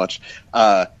one so much.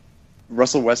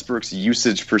 Russell Westbrook's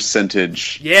usage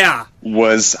percentage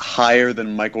was higher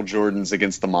than Michael Jordan's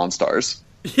against the Monstars.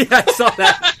 Yeah, I saw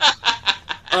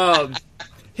that.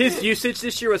 His usage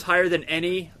this year was higher than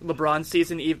any LeBron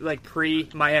season, like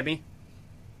pre-Miami.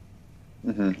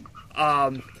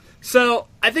 Mm-hmm. So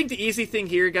I think the easy thing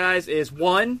here, guys, is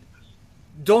one,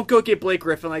 don't go get Blake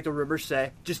Griffin like the rumors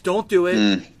say. Just don't do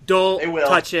it. Don't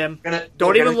touch him.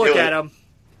 Don't even look at him.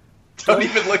 Don't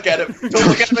even look at him. Don't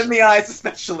look at him in the eyes,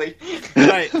 especially.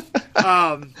 Right.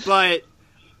 But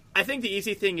I think the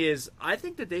easy thing is, I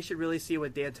think that they should really see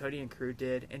what D'Antoni and crew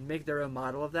did and make their own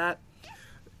model of that.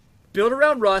 Build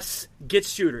around Russ, get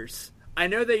shooters. I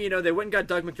know that, they went and got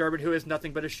Doug McDermott, who is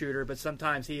nothing but a shooter, but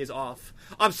sometimes he is off.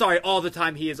 I'm sorry, all the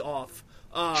time he is off.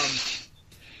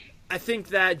 I think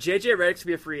that JJ Redick could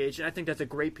be a free agent. I think that's a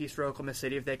great piece for Oklahoma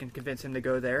City if they can convince him to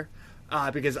go there.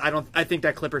 Because I think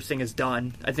that Clippers thing is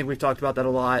done. I think we've talked about that a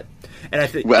lot. And I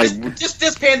think just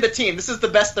disband the team. This is the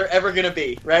best they're ever going to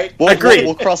be, right? Agreed.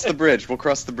 We'll cross the bridge. We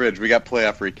got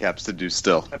playoff recaps to do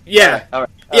still. Yeah. All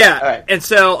right. And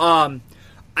so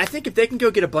I think if they can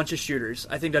go get a bunch of shooters,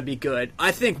 I think that'd be good.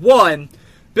 I think, one,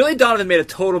 Billy Donovan made a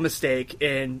total mistake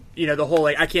in, the whole,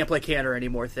 I can't play Cantor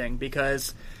anymore thing,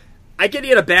 because I get he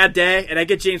had a bad day, and I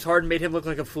get James Harden made him look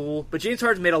like a fool, but James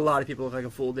Harden made a lot of people look like a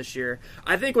fool this year.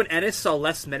 I think when Ennis saw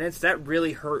less minutes, that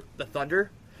really hurt the Thunder.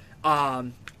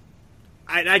 I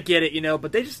get it,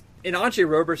 but they just, in Andre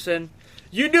Roberson,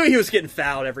 you knew he was getting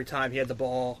fouled every time he had the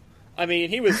ball. I mean,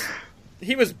 he was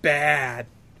bad.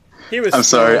 He was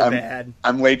bad.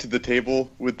 I'm late to the table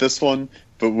with this one,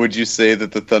 but would you say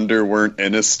that the Thunder weren't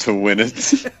Ennis to win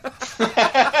it?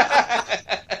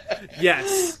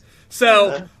 Yes.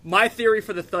 So, my theory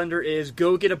for the Thunder is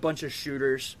go get a bunch of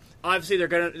shooters. Obviously, I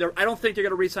don't think they're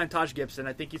going to re-sign Taj Gibson.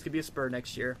 I think he's going to be a Spur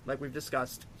next year, like we've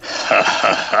discussed.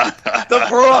 The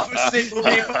prophecy will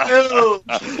be fulfilled.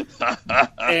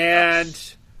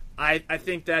 And I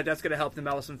think that's going to help them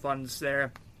out with some funds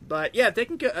there. But, yeah, if they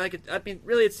can get,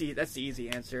 really, that's the easy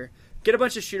answer. Get a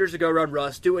bunch of shooters to go around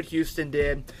Russ, do what Houston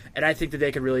did, and I think that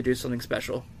they could really do something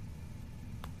special.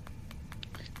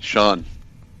 Sean.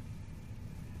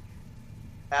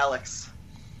 Alex.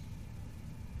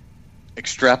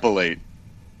 Extrapolate.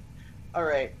 All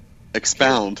right.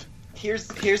 Expound.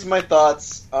 Here's my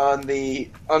thoughts on the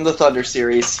Thunder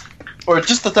series, or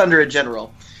just the Thunder in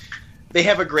general. They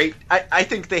have I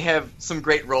think they have some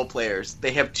great role players.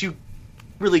 They have two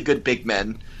really good big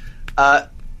men. Doug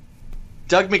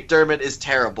McDermott is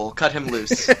terrible. Cut him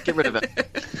loose. Get rid of him.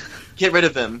 Get rid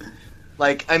of him.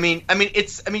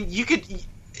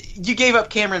 You gave up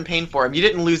Cameron Payne for him. You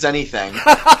didn't lose anything.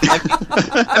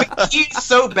 He's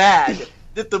so bad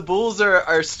that the Bulls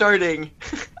are starting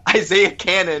Isaiah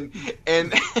Cannon,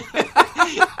 and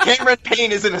Cameron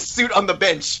Payne is in a suit on the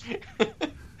bench.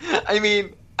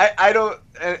 I don't.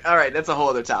 All right, that's a whole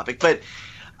other topic. But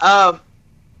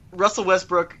Russell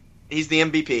Westbrook, he's the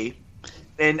MVP,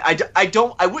 and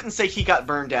I wouldn't say he got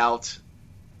burned out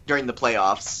during the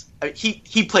playoffs.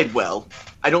 He played well.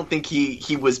 I don't think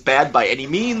he was bad by any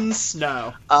means.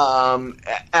 No.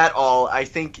 At all. I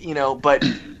think, but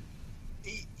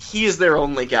he is their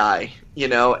only guy,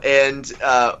 and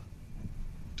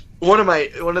one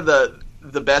of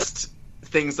the best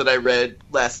things that I read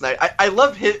last night. I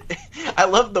love I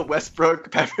love the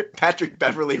Westbrook Patrick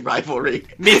Beverly rivalry.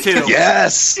 Me too.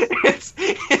 Yes.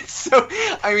 It's so.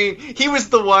 I mean, he was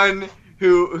the one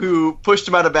who pushed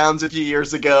him out of bounds a few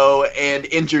years ago and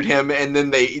injured him, and then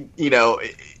they,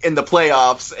 in the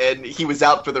playoffs, and he was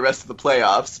out for the rest of the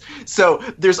playoffs. So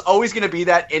there's always going to be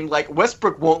that, and like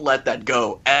Westbrook won't let that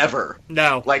go ever.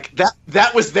 No, like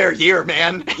that was their year,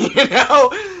 man.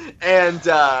 And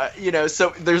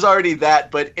so there's already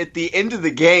that. But at the end of the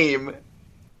game,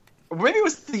 maybe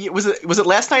was it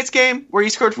last night's game where he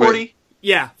scored 40?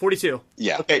 Yeah, 42.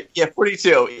 Yeah. Okay, yeah,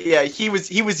 42. Yeah, he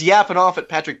was yapping off at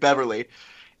Patrick Beverly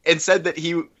and said that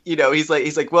he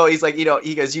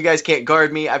goes, "You guys can't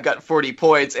guard me. I've got 40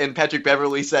 points." And Patrick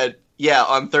Beverly said, "Yeah,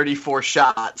 on 34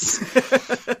 shots."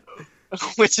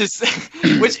 which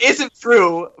isn't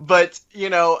true, but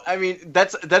I mean,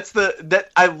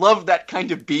 I love that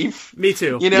kind of beef. Me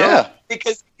too. Yeah.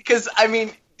 Because I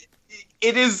mean,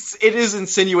 it is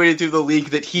insinuated through the league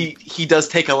that he does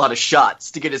take a lot of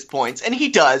shots to get his points, and he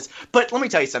does. But let me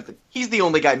tell you something: he's the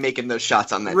only guy making those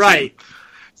shots on that right. team.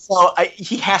 So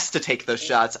he has to take those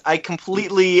shots. I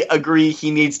completely agree.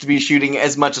 He needs to be shooting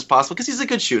as much as possible because he's a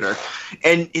good shooter,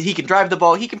 and he can drive the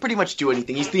ball. He can pretty much do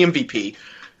anything. He's the MVP,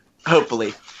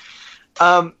 hopefully.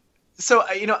 So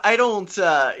I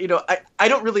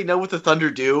don't really know what the Thunder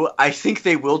do. I think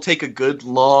they will take a good,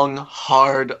 long,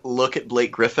 hard look at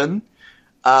Blake Griffin.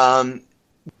 But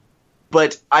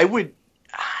I would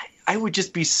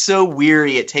just be so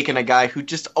weary at taking a guy who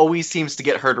just always seems to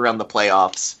get hurt around the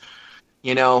playoffs,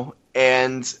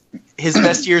 and his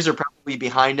best years are probably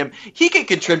behind him. He can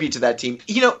contribute to that team.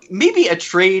 Maybe a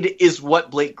trade is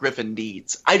what Blake Griffin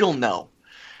needs. I don't know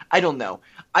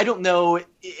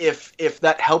if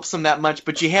that helps him that much,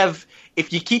 but if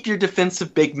you keep your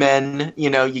defensive big men,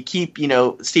 you keep,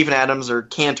 Steven Adams or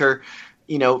Cantor,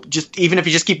 just even if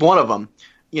you just keep one of them,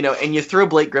 and you throw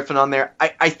Blake Griffin on there,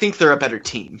 I think they're a better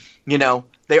team.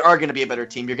 They are going to be a better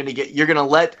team. You're going to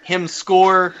let him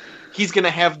score. He's going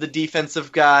to have the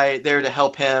defensive guy there to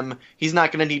help him. He's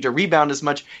not going to need to rebound as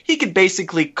much. He could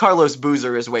basically Carlos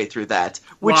Boozer his way through that,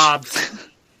 which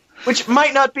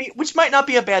might not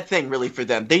be a bad thing really for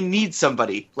them. They need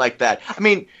somebody like that. I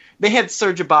mean, they had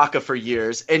Serge Ibaka for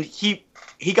years, and he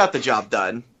got the job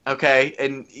done. Okay,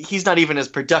 and he's not even as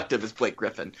productive as Blake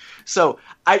Griffin. So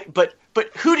but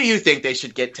who do you think they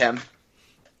should get, Tim?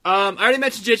 I already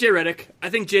mentioned JJ Redick. I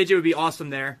think JJ would be awesome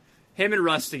there. Him and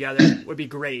Russ together would be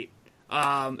great.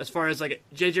 As far as like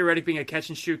JJ Redick being a catch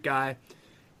and shoot guy,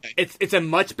 it's a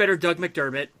much better Doug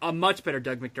McDermott.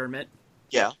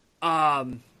 Yeah. I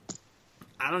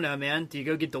don't know, man. Do you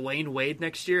go get Dwayne Wade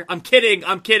next year? I'm kidding.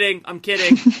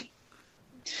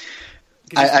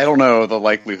 I don't know the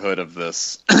likelihood of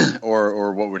this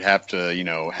or what would have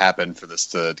to, happen for this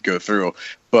to go through.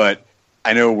 But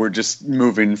I know we're just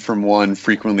moving from one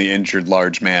frequently injured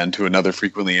large man to another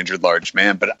frequently injured large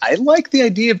man. But I like the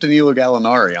idea of Danilo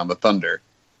Gallinari on the Thunder.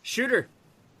 Shooter.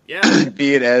 Yeah.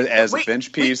 Be it as a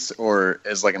bench piece or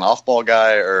as like an off-ball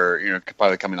guy or,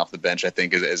 probably coming off the bench, I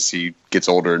think, as he gets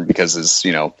older and because his,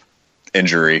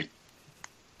 injury.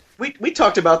 We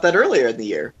talked about that earlier in the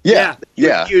year. Yeah. He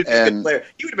would have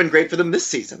been great for them this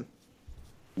season.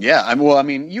 Yeah,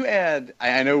 you add.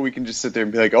 I know we can just sit there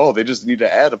and be like, "Oh, they just need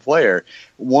to add a player."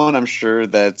 One, I'm sure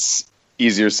that's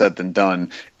easier said than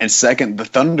done. And second, the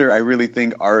Thunder, I really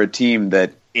think, are a team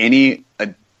that any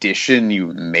addition you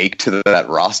make to that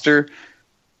roster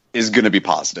is going to be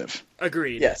positive.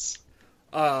 Agreed. Yes.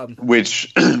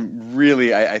 Which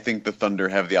really, I think the Thunder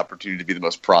have the opportunity to be the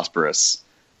most prosperous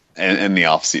in the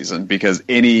offseason because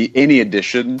any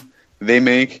addition they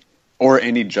make or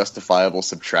any justifiable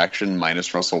subtraction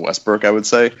minus Russell Westbrook, I would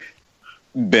say,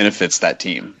 benefits that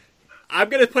team. I'm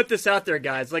going to put this out there,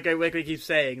 guys. Like we keep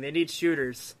saying, they need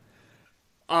shooters.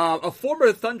 A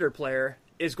former Thunder player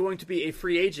is going to be a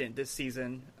free agent this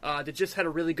season that just had a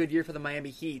really good year for the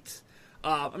Miami Heat.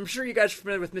 I'm sure you guys are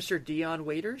familiar with Mr. Dion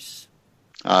Waiters.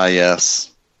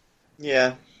 Yes.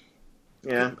 Yeah.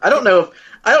 I don't know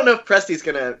if Presti's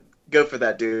going to go for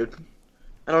that dude.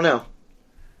 I don't know.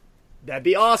 That'd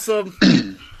be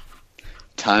awesome.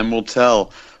 Time will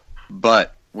tell.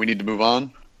 But we need to move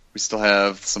on. We still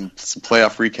have some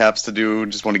playoff recaps to do.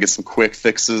 Just want to get some quick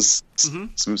fixes,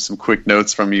 some quick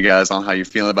notes from you guys on how you're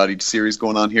feeling about each series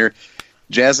going on here.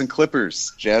 Jazz and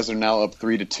Clippers. Jazz are now up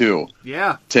 3-2.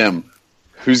 Yeah. Tim,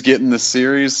 who's getting this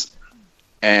series,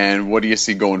 and what do you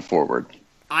see going forward?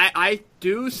 I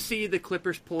do see the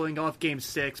Clippers pulling off Game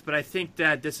 6, but I think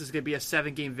that this is going to be a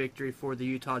 7-game victory for the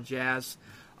Utah Jazz.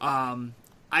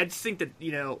 I just think that,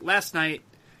 last night...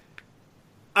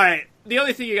 All right, the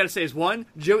only thing you got to say is, one,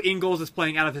 Joe Ingles is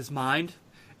playing out of his mind.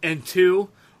 And 2,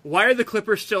 why are the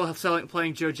Clippers still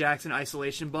playing Joe Jackson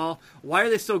isolation ball? Why are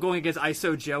they still going against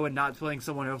ISO Joe and not playing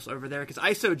someone else over there? Because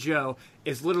ISO Joe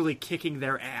is literally kicking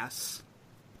their ass.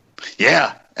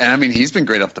 Yeah, and I mean, he's been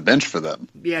great off the bench for them.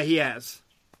 Yeah, he has.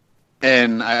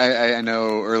 And I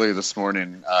know earlier this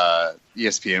morning,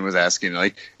 ESPN was asking,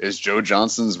 like, is Joe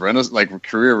Johnson's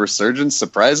career resurgence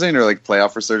surprising, or like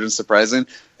playoff resurgence surprising?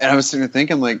 And I was sitting there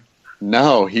thinking, like,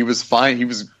 no, he was fine. He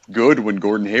was good when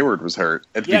Gordon Hayward was hurt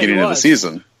at the beginning of the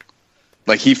season.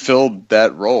 Like, he filled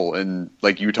that role, and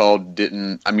like Utah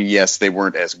didn't. I mean, yes, they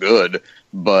weren't as good,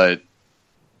 but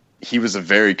he was a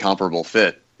very comparable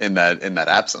fit in that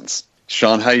absence.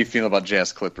 Sean, how you feel about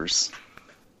Jazz Clippers?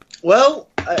 Well,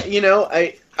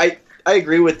 I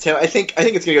agree with Tim. I think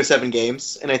it's going to go 7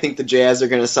 games, and I think the Jazz are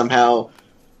going to somehow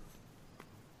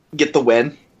get the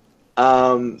win.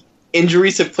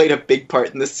 Injuries have played a big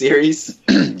part in this series.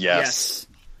 Yes.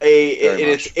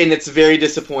 It's very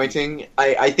disappointing.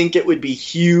 I think it would be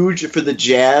huge for the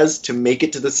Jazz to make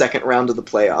it to the second round of the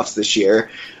playoffs this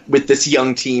year with this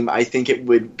young team. I think it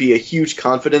would be a huge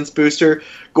confidence booster.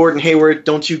 Gordon Hayward,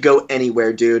 don't you go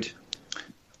anywhere, dude.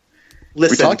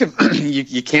 Listen,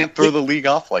 you can't throw the league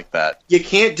off like that. You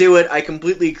can't do it. I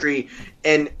completely agree.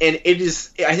 And it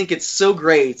is. I think it's so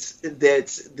great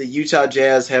that the Utah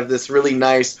Jazz have this really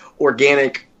nice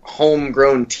organic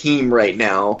homegrown team right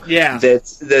now. Yeah.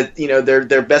 That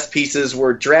their best pieces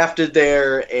were drafted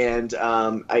there, and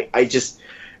I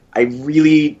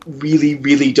really, really,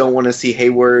 really don't want to see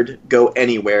Hayward go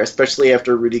anywhere, especially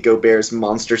after Rudy Gobert's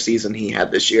monster season he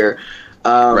had this year.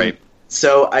 Right.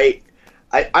 So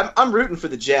I'm rooting for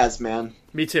the Jazz, man.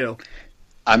 Me too.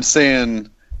 I'm saying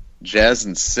Jazz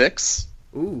in 6.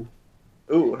 Ooh,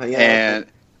 yeah. And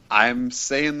I'm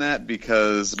saying that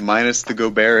because minus the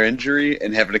Gobert injury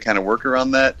and having to kind of work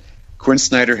around that, Quinn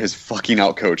Snyder has fucking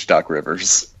outcoached Doc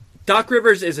Rivers. Doc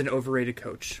Rivers is an overrated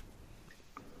coach.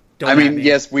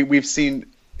 Yes, we've seen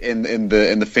in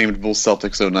the famed Bulls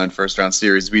Celtics 09 first round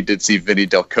series, we did see Vinny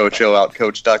Del Cocho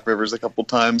outcoach Doc Rivers a couple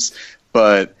times,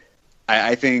 but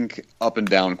I think up and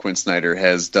down Quinn Snyder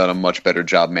has done a much better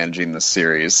job managing this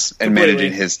series and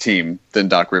managing his team than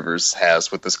Doc Rivers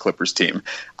has with this Clippers team.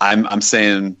 I'm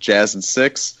saying Jazz in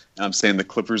 6, and I'm saying the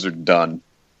Clippers are done.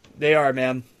 They are,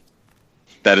 man.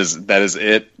 That is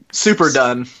it. Super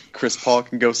done. Chris Paul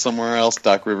can go somewhere else.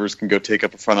 Doc Rivers can go take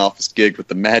up a front office gig with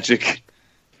the Magic.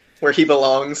 Where he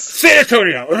belongs. San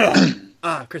Antonio!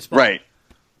 Chris Paul. Right.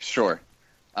 Sure.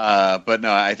 But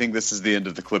no, I think this is the end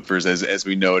of the Clippers as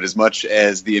we know it. As much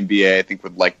as the NBA, I think,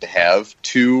 would like to have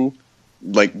 2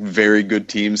 very good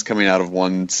teams coming out of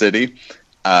one city.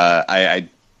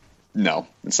 No,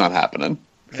 it's not happening.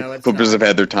 No, it's Clippers not. have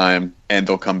had their time, and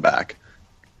they'll come back.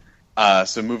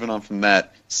 So moving on from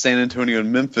that, San Antonio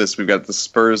and Memphis, we've got the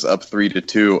Spurs up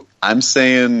 3-2. I'm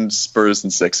saying Spurs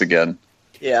in 6 again.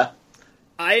 Yeah.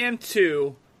 I am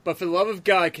too. But for the love of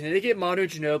God, can they get Manu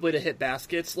Ginobili to hit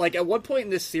baskets? Like, at one point in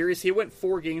this series, he went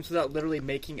 4 games without literally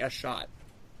making a shot.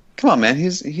 Come on, man.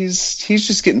 He's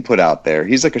just getting put out there.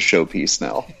 He's like a showpiece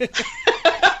now.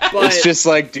 But, it's just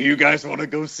like, do you guys want to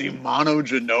go see Manu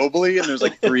Ginobili? And there's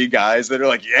 3 guys that are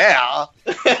like, yeah.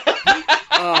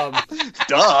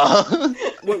 Duh.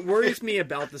 What worries me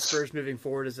about the Spurs moving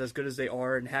forward is as good as they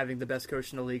are and having the best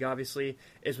coach in the league, obviously,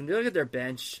 is when you look at their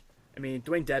bench, I mean,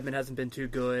 Dwayne Dedmon hasn't been too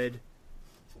good.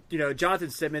 Jonathan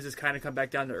Simmons has kind of come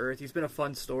back down to earth. He's been a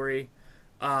fun story.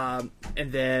 And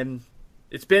then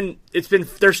it's been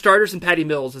their starters, and Patty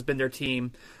Mills has been their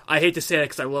team. I hate to say that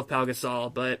because I love Pau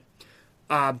Gasol,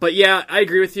 but yeah, I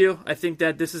agree with you. I think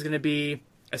that this is going to be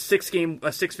a 6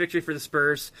 victory for the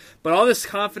Spurs. But all this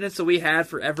confidence that we had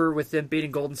forever with them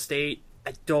beating Golden State,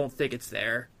 I don't think it's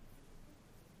there.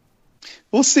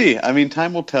 We'll see. I mean,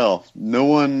 time will tell. No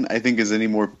one, I think, has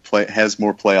more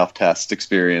playoff test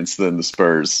experience than the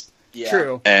Spurs. Yeah.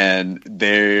 True. And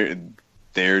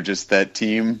they're just that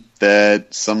team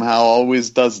that somehow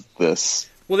always does this.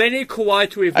 Well, they need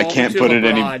Kawhi to evolve. I can't into put LeBron.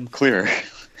 it any clearer.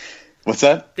 What's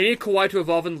that? They need Kawhi to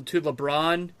evolve into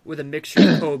LeBron with a mixture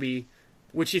of Kobe,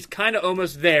 which he's kind of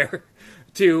almost there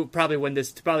to probably win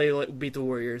this, to probably beat the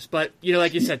Warriors. But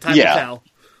like you said, time will tell.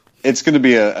 It's going to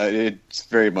be it's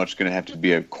very much going to have to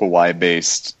be a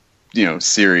Kawhi-based,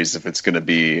 series if it's going to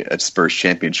be a Spurs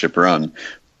championship run.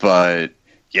 But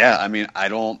yeah, I mean, I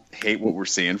don't hate what we're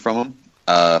seeing from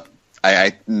them.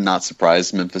 I'm not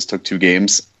surprised Memphis took 2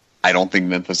 games. I don't think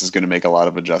Memphis is going to make a lot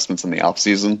of adjustments in the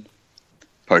offseason,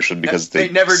 partially because they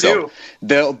never do.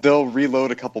 They'll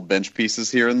reload a couple bench pieces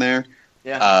here and there.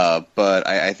 Yeah. But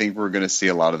I think we're going to see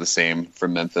a lot of the same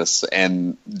from Memphis,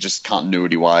 and just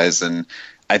continuity-wise, and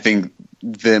I think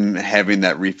them having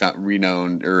that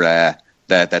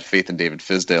that faith in David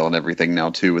Fizdale and everything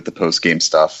now too with the post game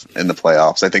stuff in the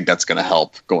playoffs. I think that's going to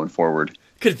help going forward.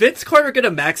 Could Vince Carter get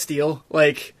a max deal?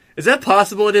 Like, is that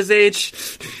possible at his age?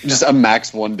 Just a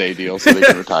max 1 day deal so they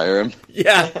can retire him.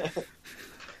 Yeah.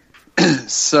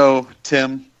 So,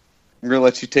 Tim, I'm going to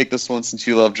let you take this one since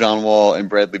you love John Wall and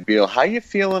Bradley Beal. How you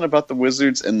feeling about the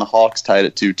Wizards and the Hawks tied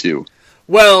at 2-2?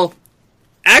 Well,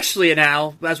 actually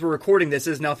now, as we're recording this,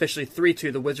 it is now officially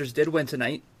 3-2. The Wizards did win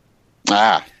tonight.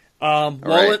 Wall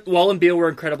Wall and Beal were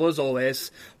incredible as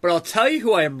always. But I'll tell you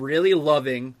who I am really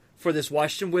loving for this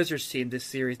Washington Wizards team this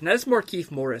series, and that is Markieff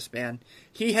Morris, man.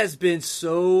 He has been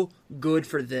so good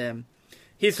for them.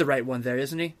 He's the right one there,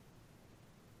 isn't he?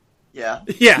 Yeah.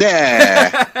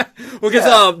 Yeah.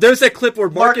 Because there's that clip where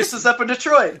Marcus is up in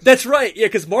Detroit. That's right, yeah,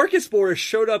 because Marcus Morris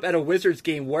showed up at a Wizards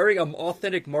game wearing an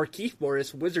authentic Markieff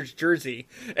Morris Wizards jersey.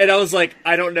 And I was like,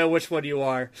 I don't know which one you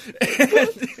are.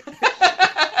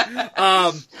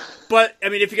 But, I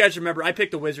mean, if you guys remember, I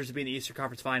picked the Wizards to be in the Eastern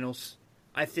Conference Finals.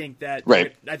 I think that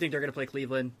I think they're going to play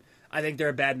Cleveland. I think they're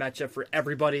a bad matchup for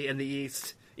everybody in the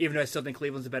East, even though I still think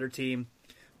Cleveland's a better team.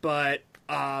 But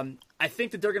I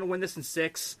think that they're going to win this in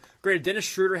 6. Granted, Dennis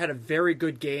Schroeder had a very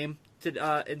good game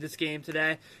in this game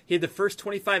today. He had the first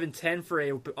 25 and 10 for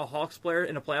a Hawks player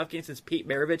in a playoff game since Pete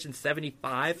Maravich in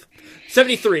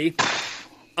 73.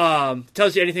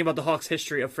 Tells you anything about the Hawks'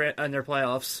 history in their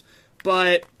playoffs.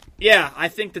 But, yeah, I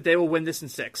think that they will win this in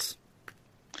 6.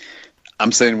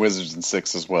 I'm saying Wizards in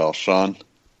 6 as well. Sean?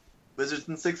 Wizards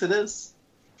in 6 it is.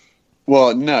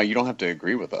 Well, no, you don't have to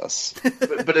agree with us.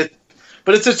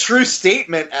 But it's a true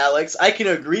statement, Alex. I can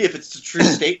agree if it's a true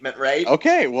statement, right?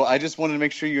 Okay, well, I just wanted to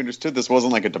make sure you understood this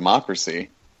wasn't like a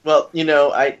democracy. Well,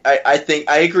 I think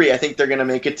I agree. I think they're going to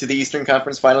make it to the Eastern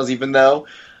Conference Finals, even though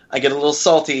I get a little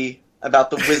salty about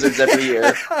the Wizards every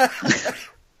year.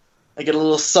 I get a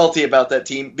little salty about that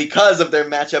team because of their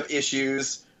matchup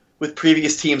issues with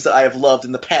previous teams that I have loved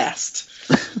in the past.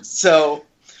 So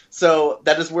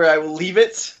that is where I will leave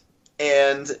it,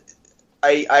 and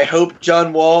I hope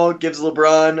John Wall gives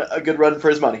LeBron a good run for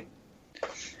his money.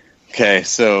 Okay,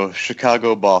 so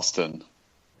Chicago-Boston,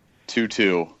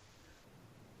 2-2.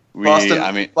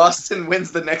 Boston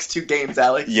wins the next 2 games,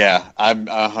 Alex. Yeah, I'm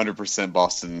 100%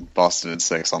 Boston in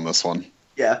 6 on this one.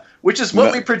 Yeah, which is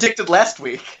what we predicted last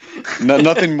week.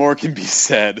 Nothing more can be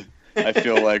said, I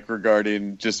feel like,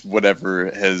 regarding just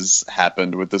whatever has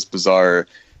happened with this bizarre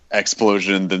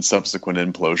explosion then subsequent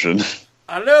implosion.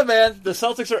 I don't know, man. The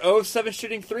Celtics are 0 of 7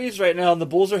 shooting threes right now, and the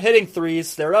Bulls are hitting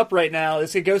threes. They're up right now.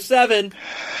 This could go 7.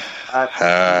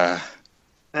 I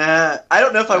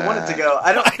don't know if I want it to go.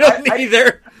 I don't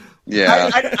either. Yeah.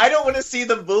 I don't want to see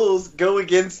the Bulls go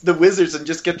against the Wizards and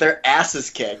just get their asses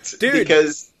kicked. Dude.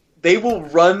 Because they will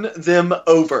run them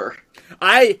over.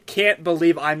 I can't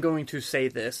believe I'm going to say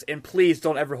this, and please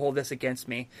don't ever hold this against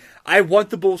me. I want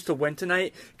the Bulls to win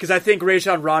tonight because I think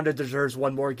Rajon Rondo deserves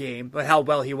one more game, but how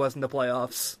well he was in the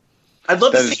playoffs. I'd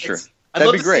love to see it. That is true.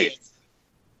 That'd be great.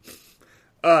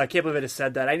 I can't believe I just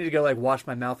said that. I need to go wash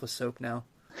my mouth with soap now.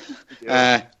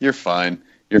 You're fine.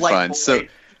 You're fine. Boy. So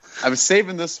I was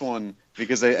saving this one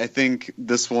because I think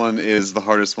this one is the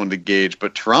hardest one to gauge.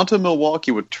 But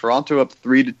Toronto-Milwaukee with Toronto up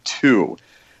 3-2.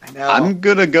 I know. I'm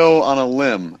going to go on a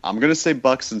limb. I'm going to say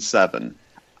Bucks in 7.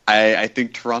 I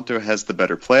think Toronto has the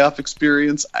better playoff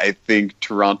experience. I think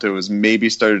Toronto has maybe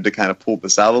started to kind of pull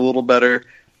this out a little better.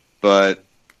 But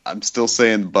I'm still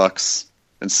saying Bucks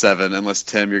in 7, unless,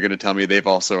 Tim, you're going to tell me they've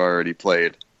also already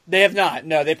played. They have not.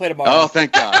 No, they play tomorrow. Oh,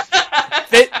 thank God.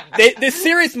 This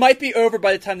series might be over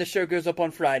by the time the show goes up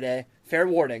on Friday. Fair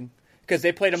warning, because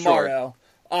they play tomorrow.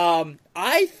 Sure.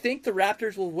 I think the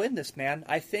Raptors will win this, man.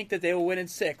 I think that they will win in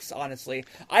 6, honestly.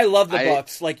 I love the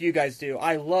Bucks like you guys do.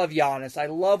 I love Giannis. I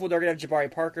love when they're going to have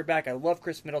Jabari Parker back. I love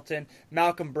Chris Middleton,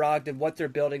 Malcolm Brogdon. What they're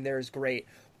building there is great.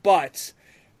 But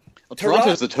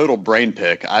Toronto's a total brain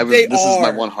pick. This is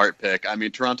my one heart pick. I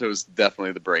mean, Toronto is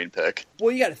definitely the brain pick.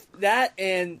 Well, you got that,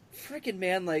 and freaking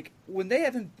man, when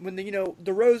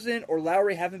DeRozan or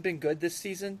Lowry haven't been good this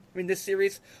season, this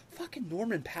series, fucking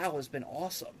Norman Powell has been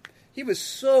awesome. He was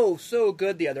so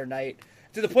good the other night,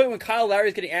 to the point when Kyle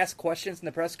Lowry's getting asked questions in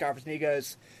the press conference, and he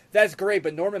goes, "That's great,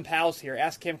 but Norman Powell's here.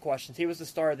 Ask him questions. He was the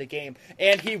star of the game,"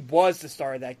 and he was the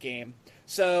star of that game.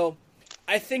 So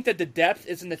I think that the depth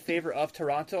is in the favor of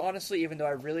Toronto, honestly, even though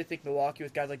I really think Milwaukee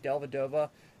with guys like Dellavedova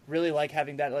really like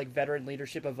having that veteran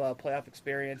leadership of playoff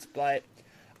experience. But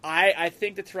I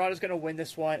think that Toronto's going to win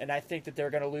this one, and I think that they're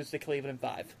going to lose to Cleveland in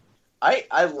 5. I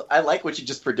like what you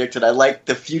just predicted. I like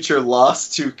the future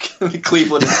loss to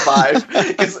Cleveland in 5,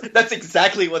 because that's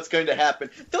exactly what's going to happen.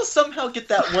 They'll somehow get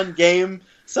that one game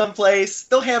someplace.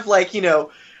 They'll have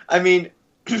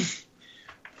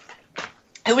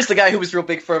Who was the guy who was real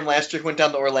big for him last year who went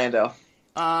down to Orlando?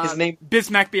 His name?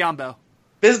 Bismack Biyombo.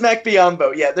 Bismack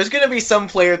Biyombo. Yeah, there's going to be some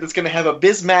player that's going to have a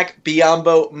Bismack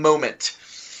Biyombo moment.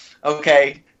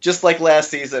 Okay, just like last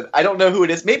season. I don't know who it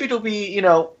is. Maybe it'll be,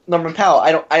 Norman Powell.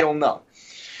 I don't know.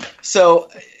 So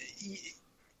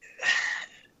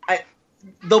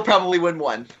they'll probably win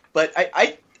one, but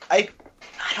I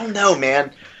don't know,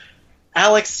 man.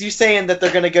 Alex, you saying that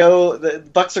they're going to go? The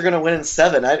Bucks are going to win in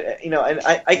 7? That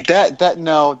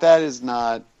is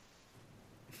not.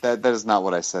 That is not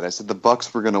what I said. I said the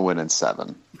Bucks were going to win in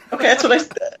 7. Okay, that's what I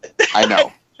said. I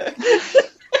know.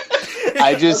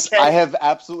 I have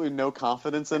absolutely no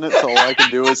confidence in it, so all I can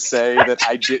do is say that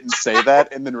I didn't say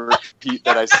that and then repeat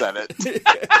that I said it.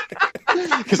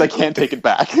 Because I can't take it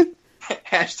back.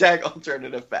 Hashtag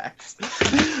alternative facts.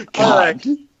 God.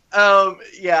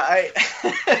 Yeah,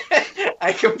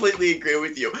 I completely agree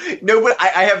with you. No, but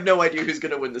I have no idea who's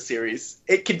going to win the series.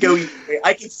 It could go either way.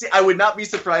 I would not be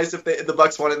surprised if the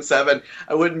Bucks won in 7.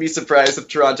 I wouldn't be surprised if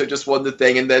Toronto just won the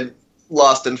thing and then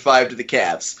lost in 5 to the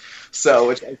Cavs. So,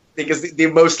 which I think is the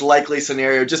most likely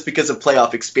scenario, just because of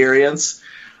playoff experience.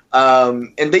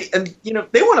 And they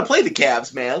want to play the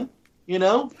Cavs, man.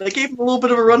 They gave them a little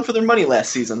bit of a run for their money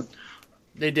last season.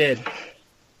 They did.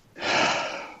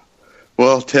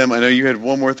 Well, Tim, I know you had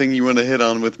one more thing you want to hit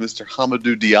on with Mr.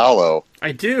 Hamidou Diallo.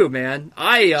 I do, man.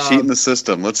 Cheating the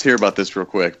system. Let's hear about this real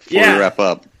quick before we wrap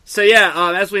up. So,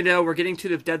 as we know, we're getting to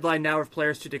the deadline now of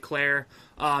players to declare.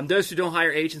 Those who don't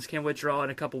hire agents can withdraw in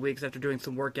a couple weeks after doing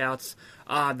some workouts.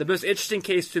 The most interesting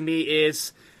case to me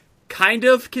is kind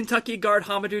of Kentucky guard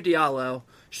Hamidou Diallo,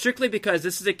 strictly because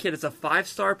this is a kid that's a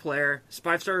 5-star player,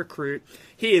 5-star recruit.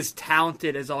 He is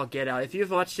talented as all get out. If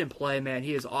you've watched him play, man,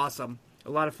 he is awesome. A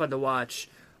lot of fun to watch.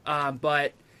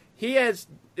 But he has,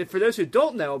 for those who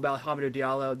don't know about Hamidou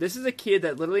Diallo, this is a kid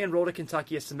that literally enrolled at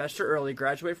Kentucky a semester early,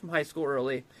 graduated from high school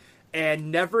early,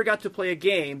 and never got to play a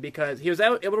game because he was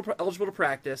eligible to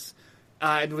practice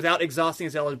and without exhausting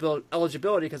his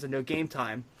eligibility because of no game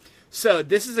time. So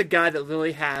this is a guy that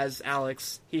literally has,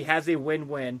 Alex, he has a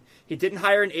win-win. He didn't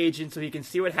hire an agent so he can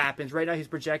see what happens. Right now he's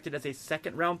projected as a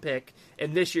second-round pick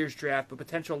in this year's draft, but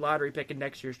potential lottery pick in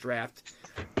next year's draft.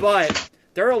 But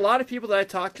there are a lot of people that I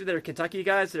talked to that are Kentucky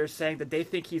guys that are saying that they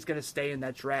think he's going to stay in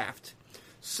that draft.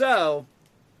 So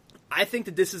I think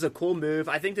that this is a cool move.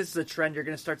 I think this is a trend you're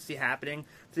going to start to see happening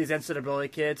for these NCAA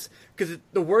kids. Because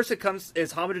the worst it comes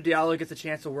is Hamidou Diallo gets a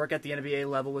chance to work at the NBA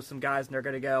level with some guys, and they're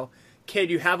going to go,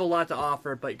 kid, you have a lot to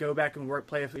offer, but go back and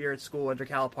play a year at school under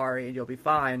Calipari, and you'll be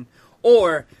fine.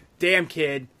 Or, damn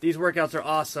kid, these workouts are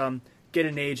awesome, get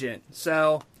an agent.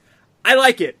 So, I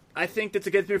like it. I think that's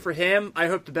a good move for him. I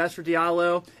hope the best for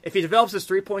Diallo. If he develops his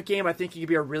three-point game, I think he could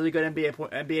be a really good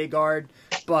NBA guard,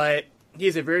 but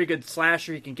he's a very good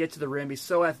slasher. He can get to the rim. He's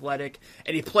so athletic,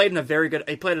 and he played at a very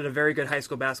good high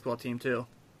school basketball team too.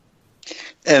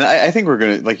 And I think we're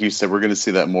gonna, like you said, we're gonna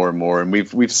see that more and more, and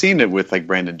we've seen it with like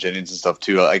Brandon Jennings and stuff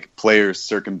too, like players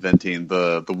circumventing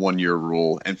the 1-year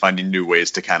rule and finding new ways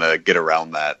to kind of get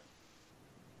around that.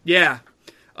 Yeah,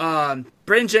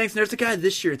 Brandon Jennings. There's a guy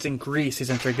this year. It's in Greece. He's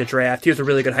entering the draft. He was a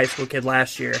really good high school kid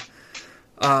last year.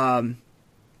 There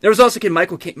was also a kid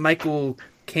Michael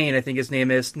Caine, I think his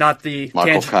name is, not the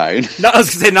Michael Caine. I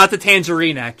was gonna say not the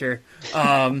Tangerine actor.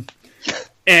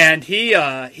 And he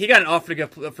got an offer to go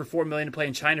for $4 million to play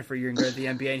in China for a year and go to the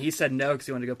NBA, and he said no because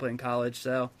he wanted to go play in college.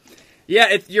 So,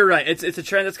 yeah, you're right. It's a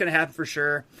trend that's going to happen for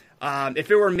sure.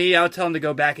 If it were me, I would tell him to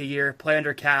go back a year, play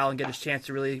under Cal, and get his chance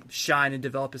to really shine and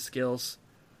develop his skills.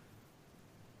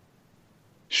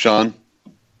 Sean,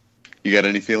 you got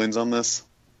any feelings on this?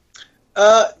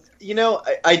 I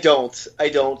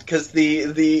don't, because the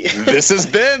This has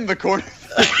been the corner.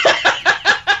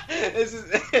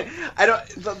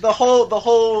 The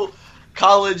whole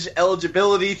college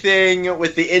eligibility thing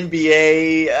with the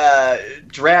NBA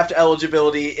draft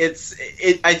eligibility.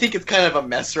 I think it's kind of a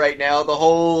mess right now. The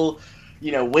whole,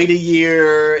 wait a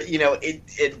year.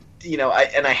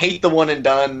 I hate the one and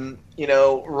done,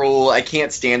 rule. I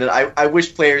can't stand it. I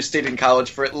wish players stayed in college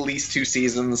for at least 2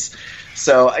 seasons.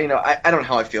 So I don't know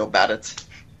how I feel about it.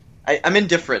 I'm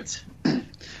indifferent.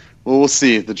 Well, we'll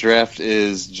see. The draft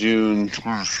is June.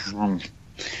 I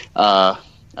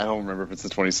don't remember if it's the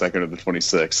 22nd or the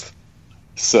 26th.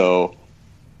 So,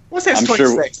 let's say it's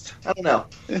 26th. I don't know.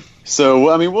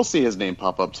 So, I mean, we'll see his name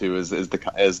pop up too as the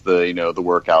the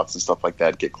workouts and stuff like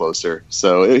that get closer.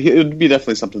 So it would be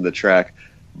definitely something to track.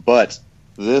 But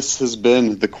this has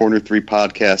been the Corner 3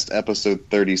 podcast, episode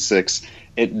 36.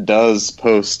 It does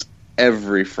post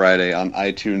every Friday on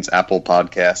iTunes, Apple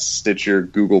Podcasts, Stitcher,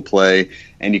 Google Play,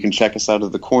 and you can check us out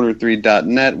at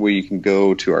thecorner3.net, where you can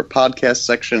go to our podcast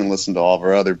section and listen to all of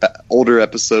our other older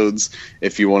episodes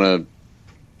if you want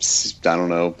to, I don't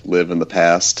know, live in the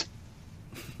past.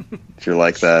 If you're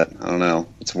like that, I don't know.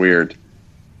 It's weird.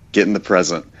 Get in the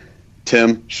present.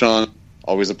 Tim, Sean,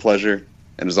 always a pleasure.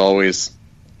 And as always,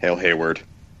 Hail Hayward.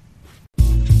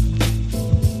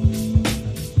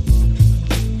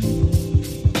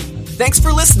 Thanks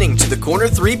for listening to the Corner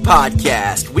 3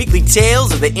 Podcast, weekly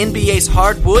tales of the NBA's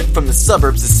hardwood from the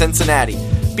suburbs of Cincinnati.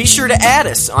 Be sure to add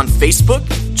us on Facebook,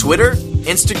 Twitter,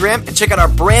 Instagram, and check out our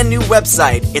brand new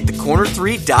website at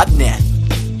thecorner3.net.